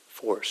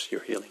force,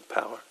 your healing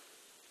power?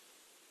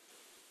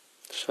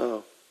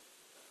 So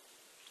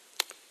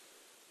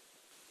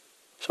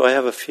I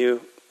have a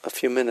few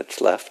minutes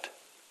left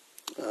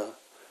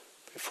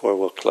before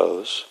we'll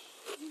close.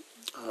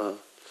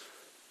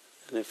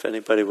 And if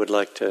anybody would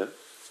like to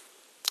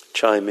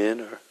chime in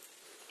or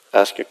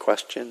ask a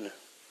question,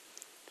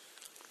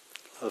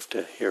 I'd love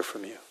to hear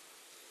from you.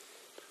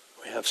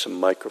 We have some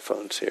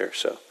microphones here,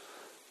 so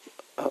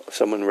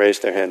someone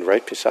raised their hand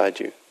right beside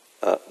you.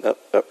 No,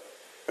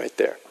 right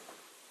there.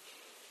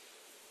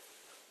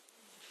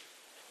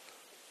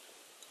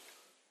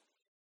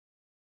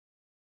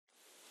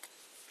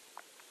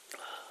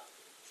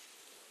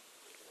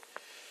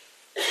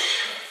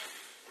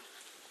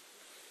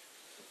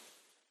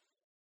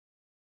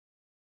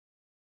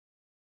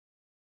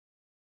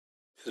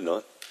 Is it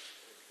on?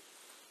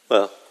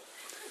 Well,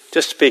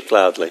 just speak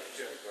loudly. Thank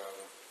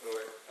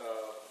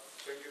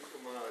you so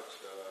much.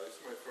 This is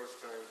my first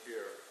time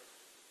here.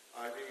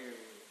 I've been in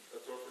a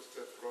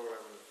 12-step program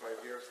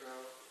 5 years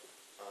now,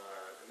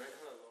 and I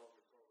had a long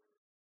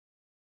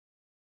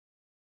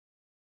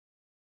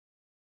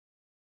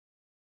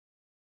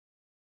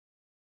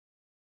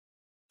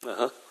recovery.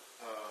 Uh-huh.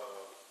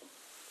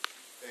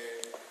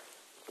 And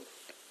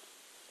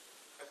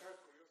I had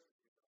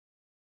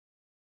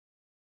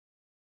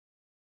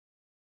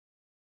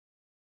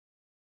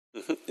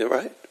curiosity. You're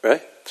right.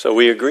 So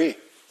we agree.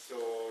 So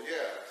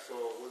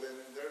would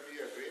there be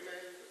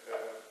agreement?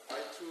 I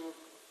took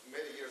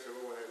many years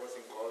ago when I was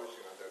in college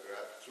in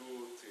undergrad 2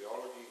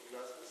 theology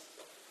classes,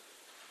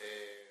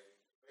 and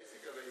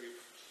basically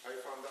I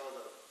found out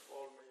that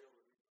all major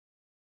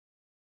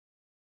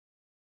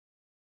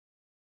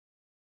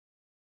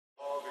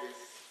love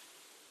is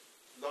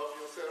love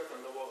yourself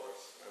and love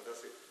others, and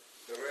that's it.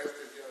 The rest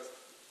is just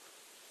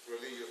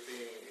religious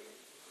thing,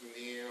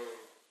 kneel.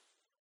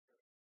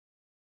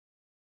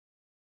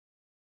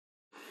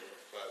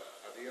 But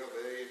at the end of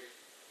the day,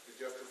 it's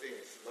just 2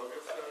 things: love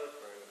yourself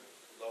and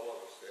love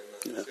others. And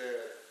as I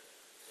said,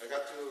 I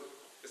got to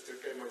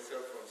extricate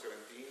myself from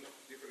 17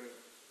 different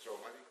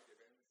traumatic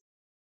events.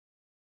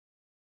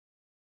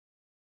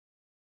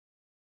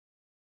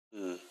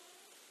 And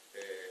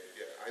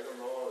I don't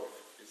know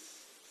if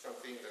it's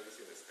something that is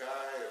in the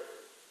sky or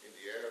in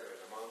the air, or in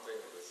the mountain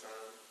or the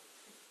sun.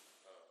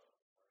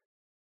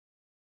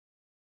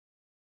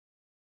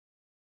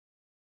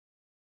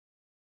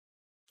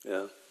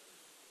 Yeah.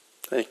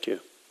 Thank you.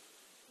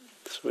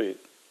 Sweet.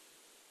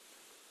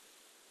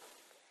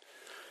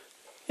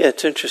 Yeah,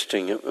 it's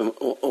interesting.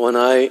 When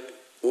I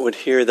would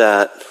hear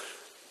that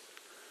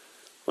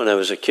when I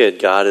was a kid,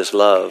 God is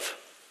love,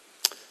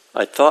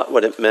 I thought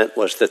what it meant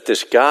was that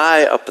this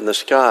guy up in the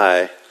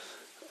sky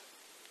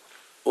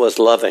was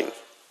loving.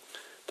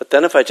 But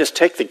then if I just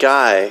take the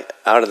guy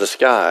out of the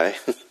sky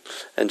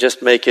and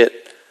just make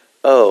it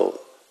oh,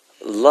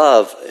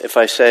 love, if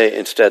I say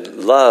instead,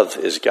 love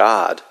is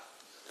God,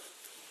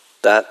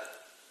 that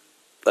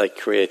like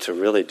creates a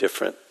really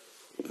different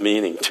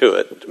meaning to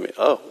it. To me,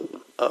 oh,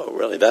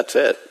 really, that's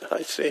it.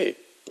 I see.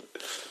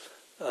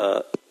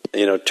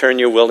 Turn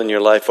your will and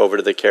your life over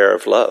to the care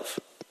of love.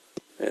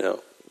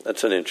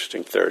 That's an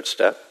interesting third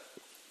step.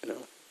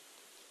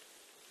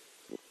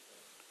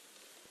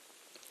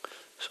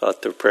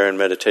 Sought through prayer and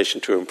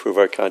meditation to improve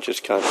our conscious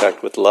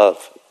contact with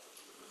love.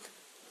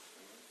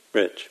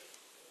 Rich.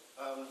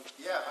 John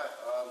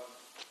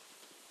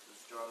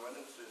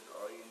Lennon said,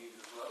 all you need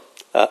is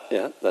love.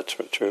 Yeah, that's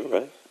true,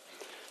 right?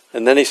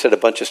 And then he said a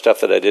bunch of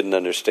stuff that I didn't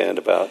understand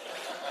about.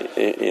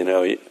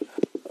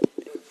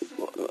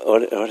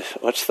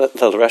 What's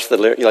the rest of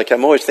the lyric? Like,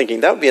 I'm always thinking,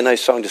 that would be a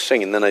nice song to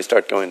sing, and then I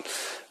start going,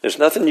 there's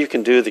nothing you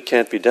can do that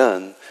can't be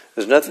done.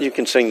 There's nothing you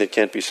can sing that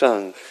can't be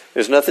sung.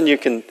 There's nothing you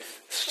can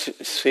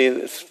see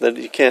that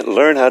you can't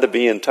learn how to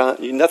be in time.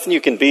 Nothing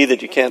you can be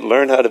that you can't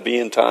learn how to be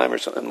in time or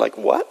something. I'm like,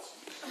 what?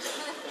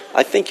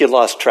 I think you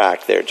lost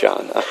track there,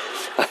 John.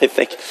 I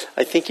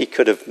think he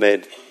could have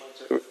made...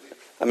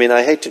 I mean,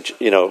 I hate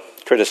to,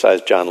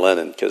 criticize John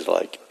Lennon because,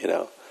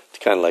 it's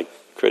kind of like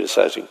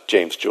criticizing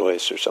James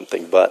Joyce or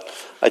something, but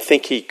I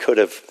think he could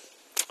have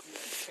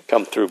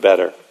come through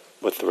better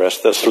with the rest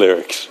of those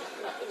lyrics.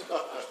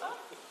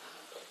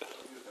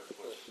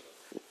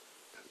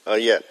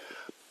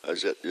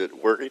 Is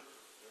it working?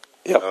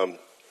 Yeah.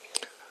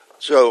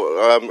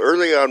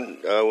 Early on,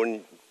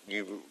 when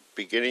you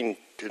beginning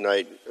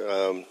tonight,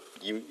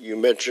 you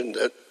mentioned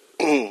that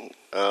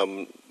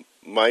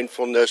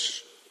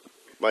mindfulness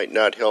might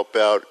not help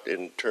out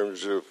in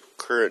terms of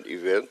current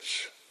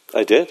events.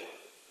 I did?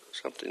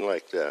 Something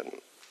like that.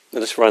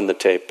 Let's run the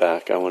tape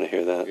back. I want to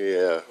hear that.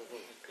 Yeah.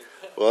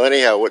 Well,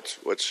 anyhow,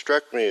 what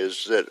struck me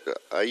is that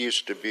I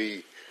used to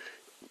be,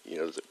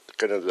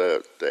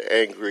 the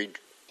angry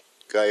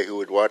guy who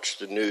would watch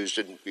the news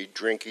and be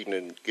drinking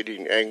and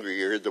getting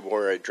angrier the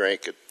more I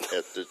drank at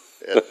the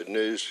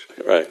news.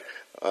 Right.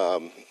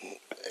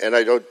 And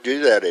I don't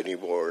do that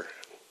anymore.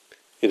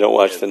 You don't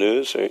watch the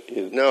news?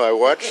 No, I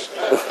watch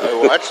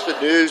the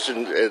news,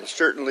 and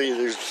certainly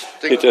there's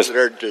things that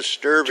are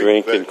disturbing.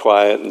 Drinking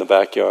quiet in the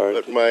backyard.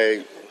 But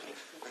my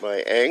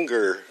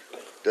anger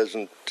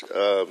doesn't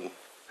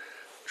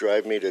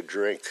drive me to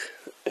drink.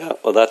 Yeah,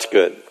 well, that's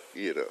good.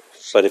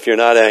 But if you're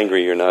not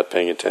angry, you're not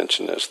paying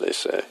attention, as they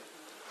say.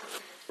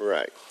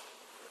 Right.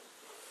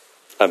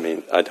 I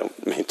mean, I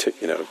don't mean to,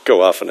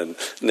 go off on a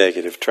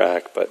negative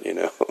track, but,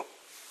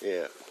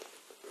 Yeah.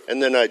 And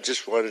then I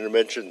just wanted to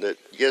mention that,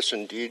 yes,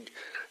 indeed,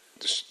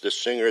 the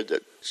singer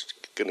that's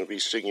going to be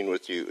singing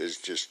with you is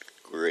just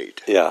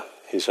great. Yeah,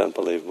 he's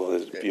unbelievable.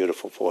 His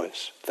beautiful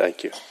voice.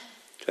 Thank you.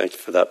 Thank you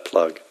for that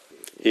plug.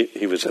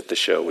 He was at the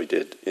show we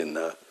did in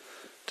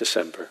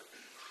December.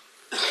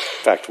 In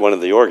fact, one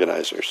of the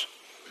organizers.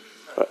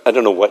 I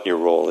don't know what your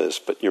role is,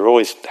 but you're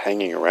always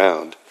hanging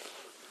around,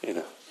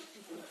 You're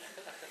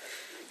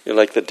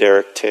like the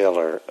Derek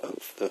Taylor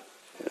of the,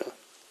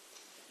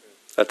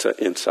 That's an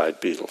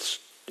inside Beatles,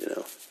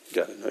 You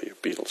got to know your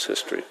Beatles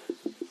history.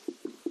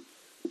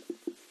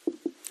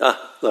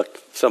 Look,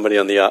 somebody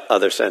on the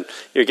other side.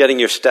 You're getting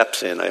your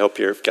steps in. I hope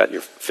you've got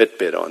your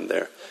Fitbit on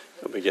there.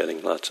 You'll be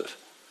getting lots of...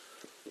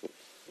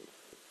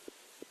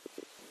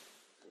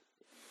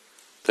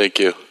 Thank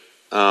you.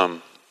 I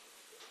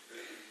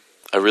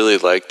really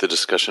like the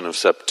discussion of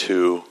Step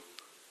 2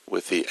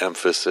 with the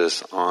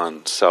emphasis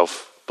on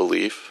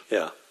self-belief.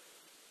 Yeah.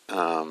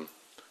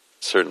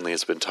 Certainly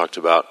it's been talked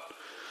about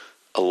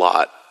a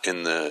lot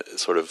in the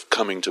sort of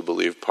coming to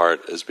believe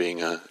part as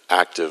being an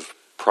active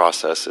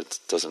process. It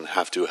doesn't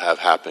have to have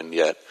happened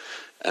yet.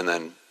 And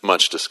then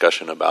much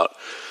discussion about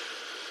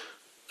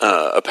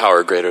a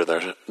power greater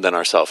than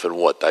ourself and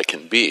what that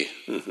can be.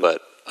 Mm-hmm.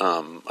 But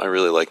I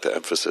really like the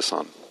emphasis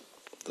on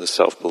the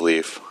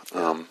self-belief.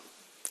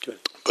 Good.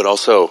 But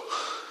also,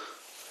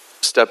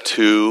 Step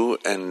 2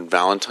 and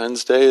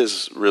Valentine's Day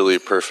is really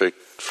perfect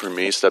for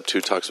me. Step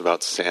 2 talks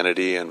about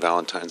sanity, and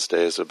Valentine's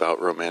Day is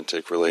about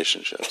romantic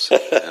relationships.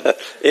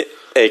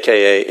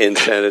 AKA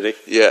insanity.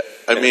 Yeah,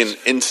 I mean,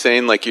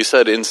 insane, like you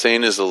said,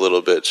 insane is a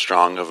little bit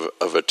strong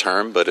of a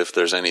term, but if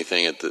there's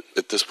anything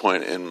at this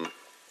point in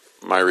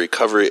my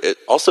recovery, it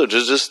also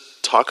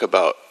just talk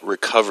about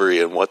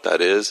recovery and what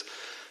that is,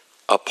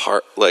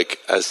 apart, like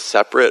as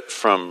separate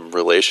from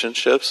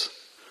relationships,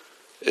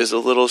 is a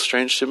little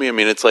strange to me. I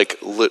mean, it's like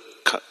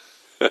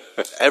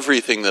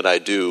everything that I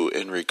do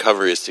in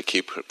recovery is to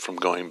keep from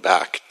going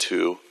back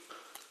to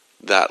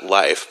that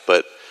life,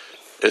 but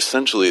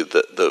essentially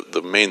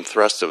the main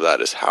thrust of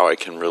that is how I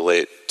can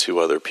relate to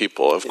other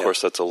people. Of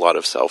course, that's a lot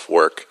of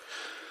self-work,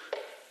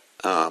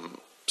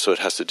 so it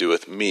has to do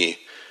with me.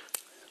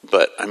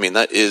 But, I mean,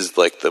 that is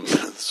like the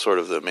sort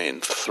of the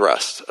main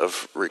thrust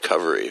of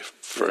recovery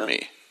for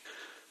me.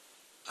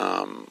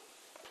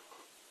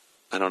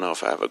 I don't know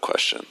if I have a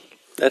question.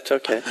 That's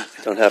okay.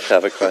 You don't have to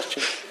have a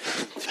question.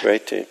 It's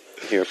great to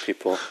hear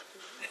people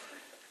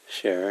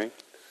sharing.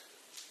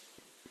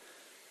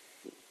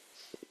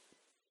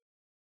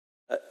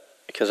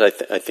 Because I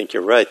think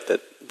you're right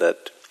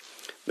that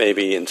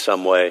maybe in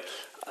some way,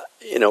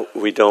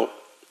 we don't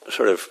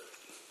sort of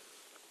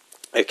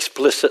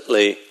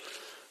explicitly,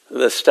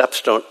 the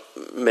steps don't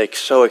make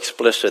so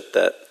explicit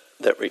that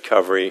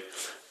recovery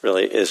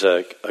really is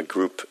a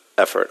group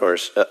effort, or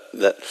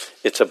that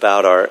it's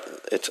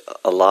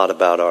a lot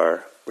about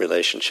our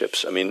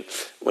relationships. I mean,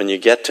 when you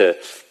get to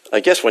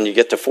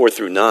 4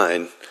 through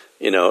 9,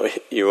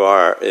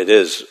 it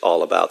is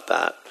all about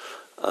that.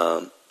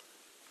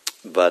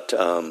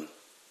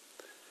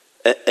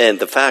 And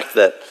the fact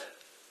that,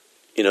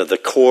 the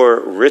core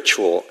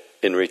ritual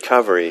in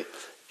recovery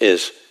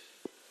is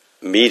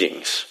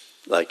meetings,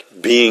 like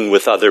being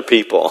with other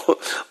people,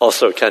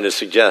 also kind of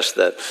suggests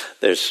that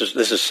this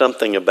is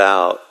something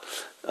about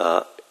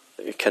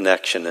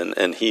connection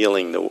and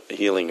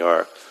healing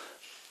our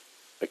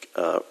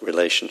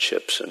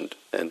relationships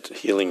and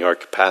healing our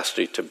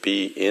capacity to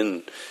be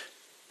in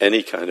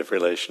any kind of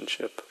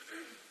relationship.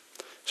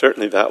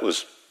 Certainly that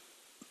was,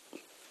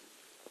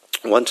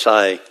 once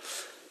I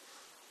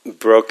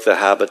broke the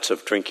habits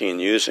of drinking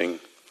and using,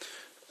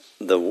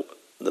 the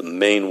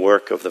main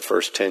work of the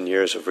first 10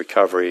 years of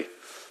recovery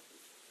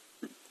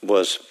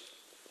was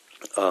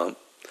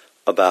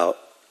about,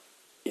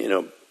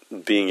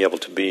 being able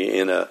to be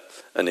in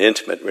an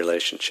intimate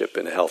relationship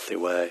in a healthy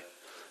way.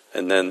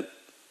 And then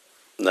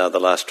now the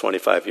last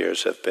 25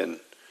 years have been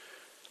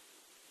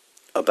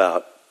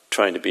about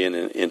trying to be in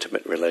an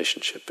intimate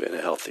relationship in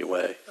a healthy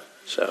way.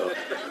 So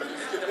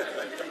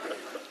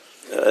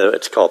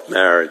it's called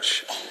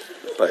marriage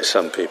by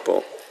some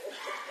people.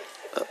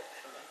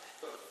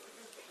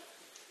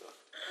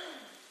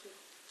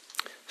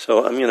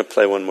 So I'm going to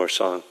play one more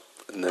song,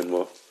 and then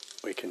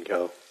we can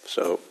go.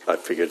 So I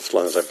figured as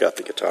long as I've got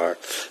the guitar.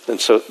 And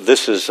so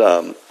this is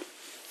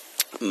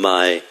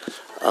my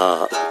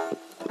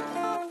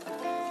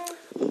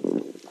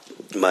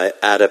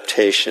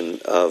adaptation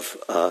of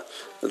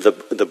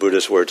the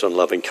Buddha's words on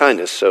loving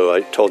kindness. So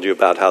I told you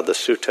about how the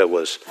sutta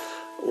was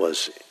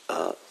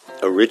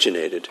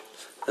originated,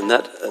 and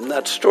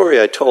that story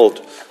I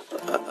told.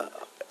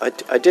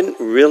 I didn't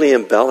really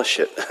embellish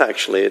it.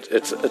 Actually,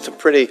 it's a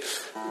pretty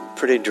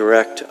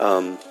direct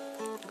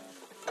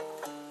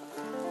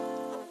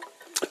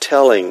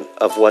telling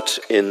of what's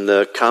in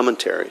the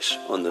commentaries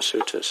on the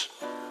suttas.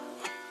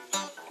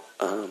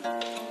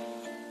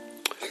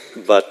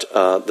 But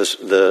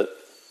the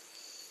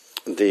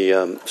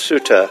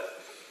sutta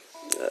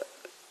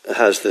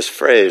has this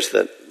phrase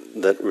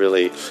that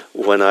really,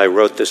 when I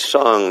wrote this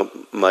song,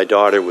 my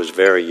daughter was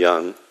very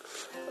young,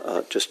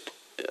 just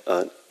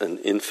an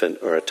infant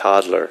or a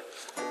toddler,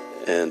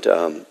 and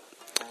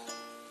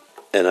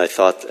I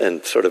thought,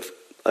 and sort of,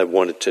 I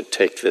wanted to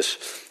take this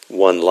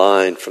one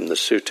line from the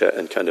sutta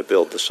and kind of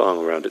build the song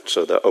around it.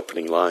 So the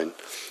opening line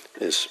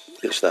is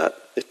that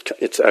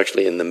it's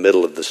actually in the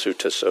middle of the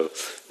sutta, so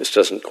this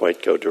doesn't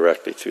quite go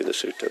directly through the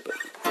sutta.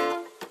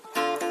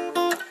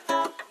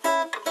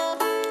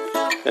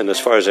 And as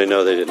far as I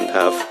know, they didn't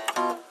have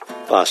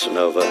bossa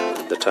nova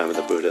at the time of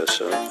the Buddha,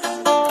 so.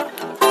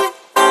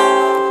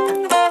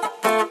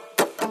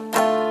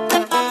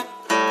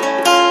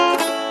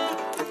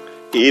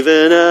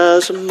 Even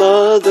as a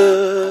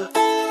mother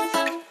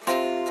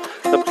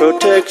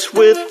protects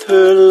with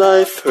her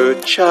life her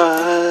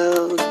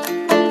child,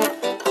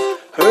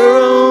 her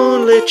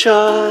only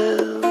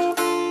child,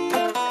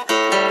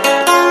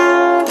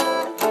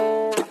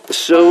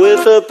 so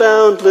with a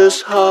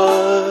boundless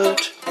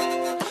heart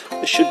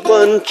should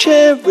one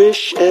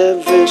cherish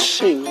every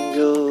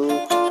single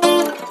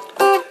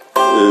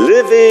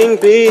living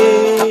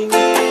being,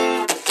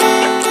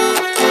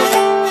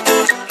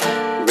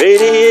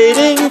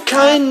 radiating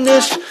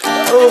kindness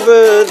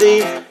over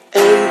the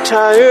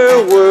entire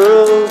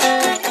world,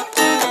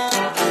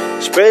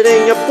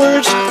 spreading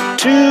upwards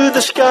to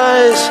the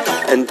skies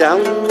and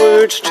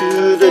downwards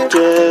to the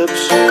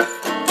depths,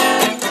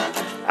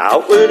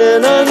 outward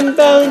and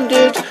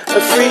unbounded,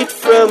 freed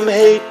from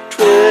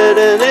hatred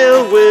and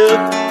ill will.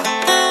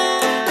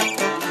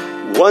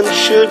 One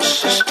should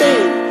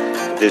sustain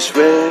this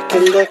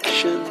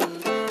recollection.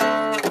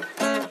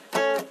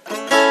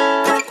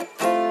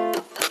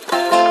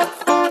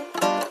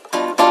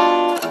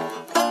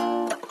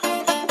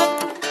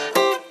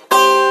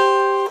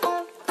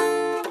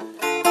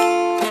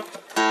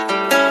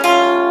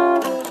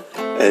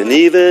 And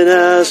even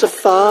as a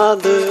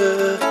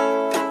father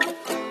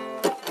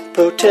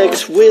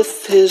protects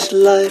with his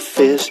life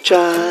his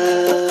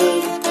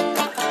child,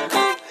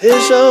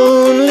 his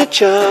only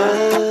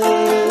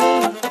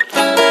child,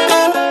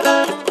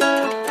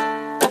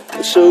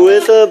 so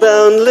with a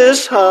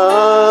boundless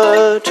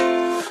heart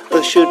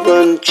should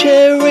one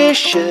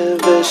cherish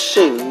every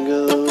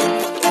single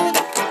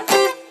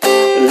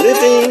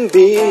living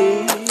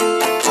being,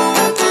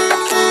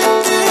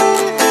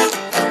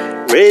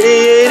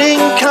 radiating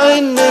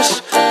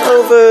kindness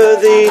over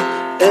the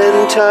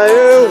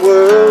entire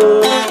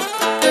world,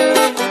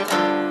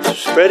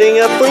 spreading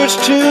upwards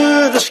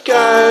to the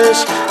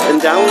skies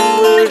and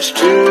downwards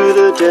to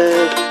the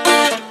dead,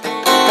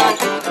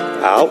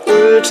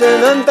 outwards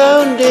and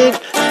unbounded,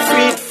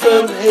 freed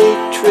from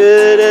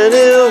hatred and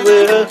ill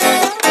will.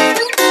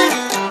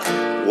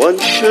 One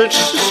should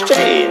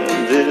sustain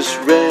this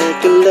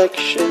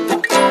recollection,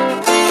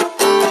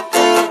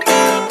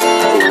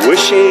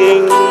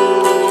 wishing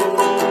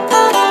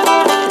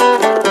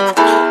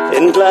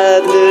in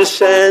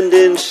gladness and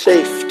in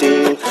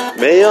safety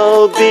may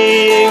all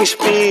beings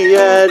be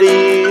at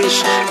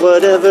ease,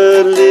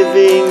 whatever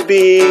living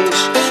beings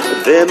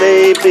there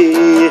may be.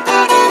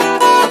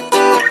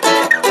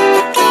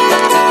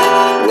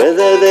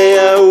 Whether they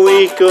are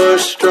weak or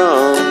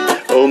strong,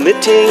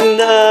 omitting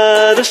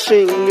not a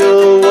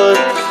single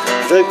one,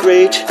 the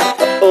great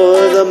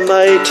or the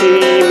mighty,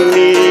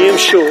 medium,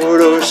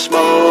 short or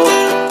small,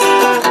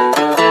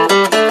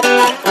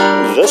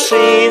 the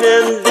seen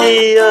and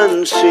the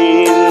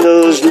unseen,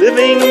 those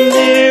living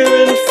near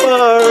and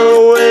far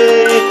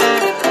away,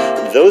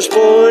 those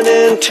born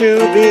and to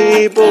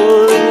be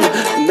born,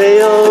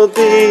 may all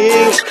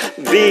beings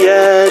be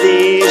at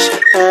ease,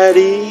 at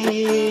ease.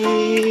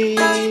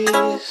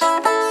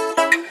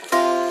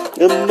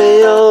 And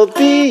may all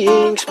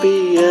beings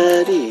be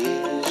at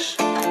ease.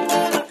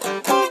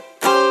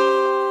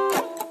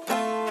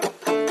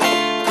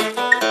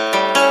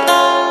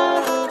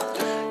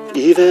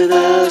 Even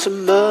as a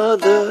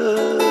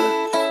mother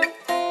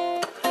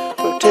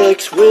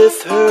protects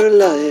with her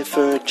life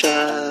her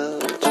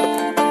child,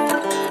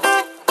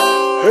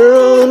 her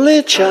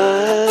only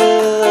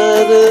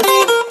child,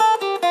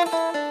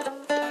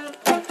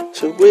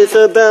 so with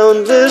a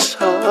boundless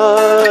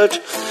heart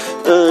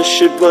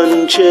should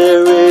one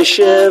cherish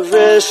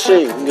every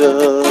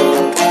single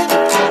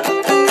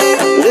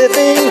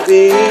living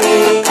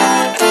being,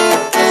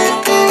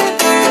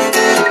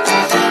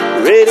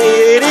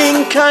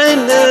 radiating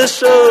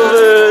kindness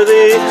over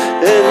the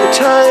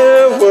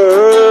entire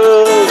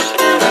world,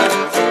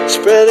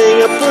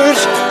 spreading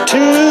upwards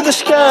to the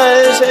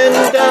skies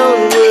and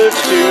downwards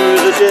to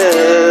the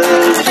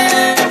dead,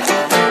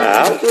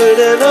 outward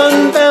and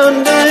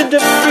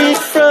unbounded, free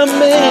from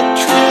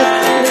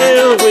hatred,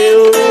 ill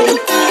will.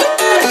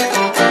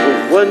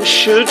 One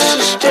should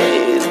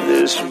sustain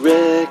this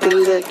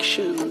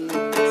recollection.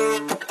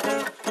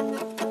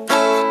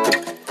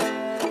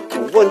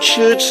 One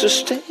should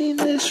sustain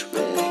this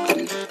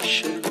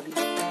recollection.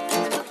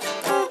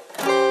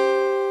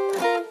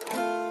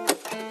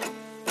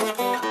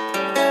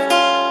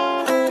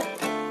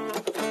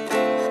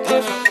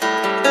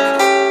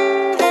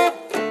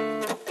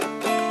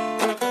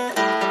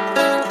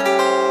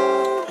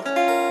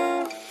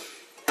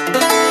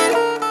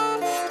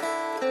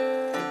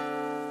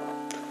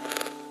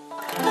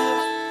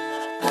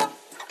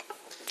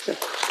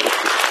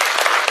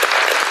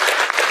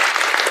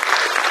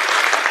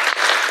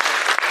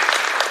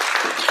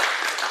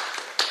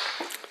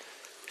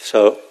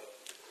 So,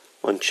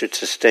 one should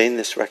sustain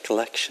this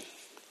recollection.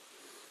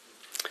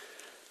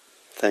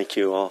 Thank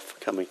you all for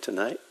coming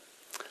tonight.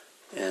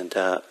 And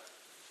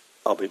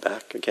I'll be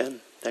back again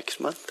next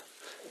month,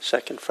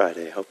 second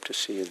Friday. Hope to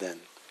see you then.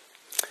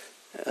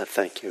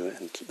 Thank you.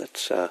 And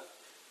let's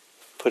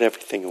put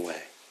everything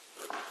away.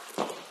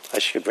 I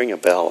should bring a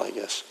bell, I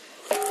guess.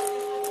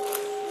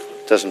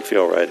 Doesn't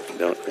feel right if you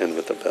don't end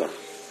with a bell.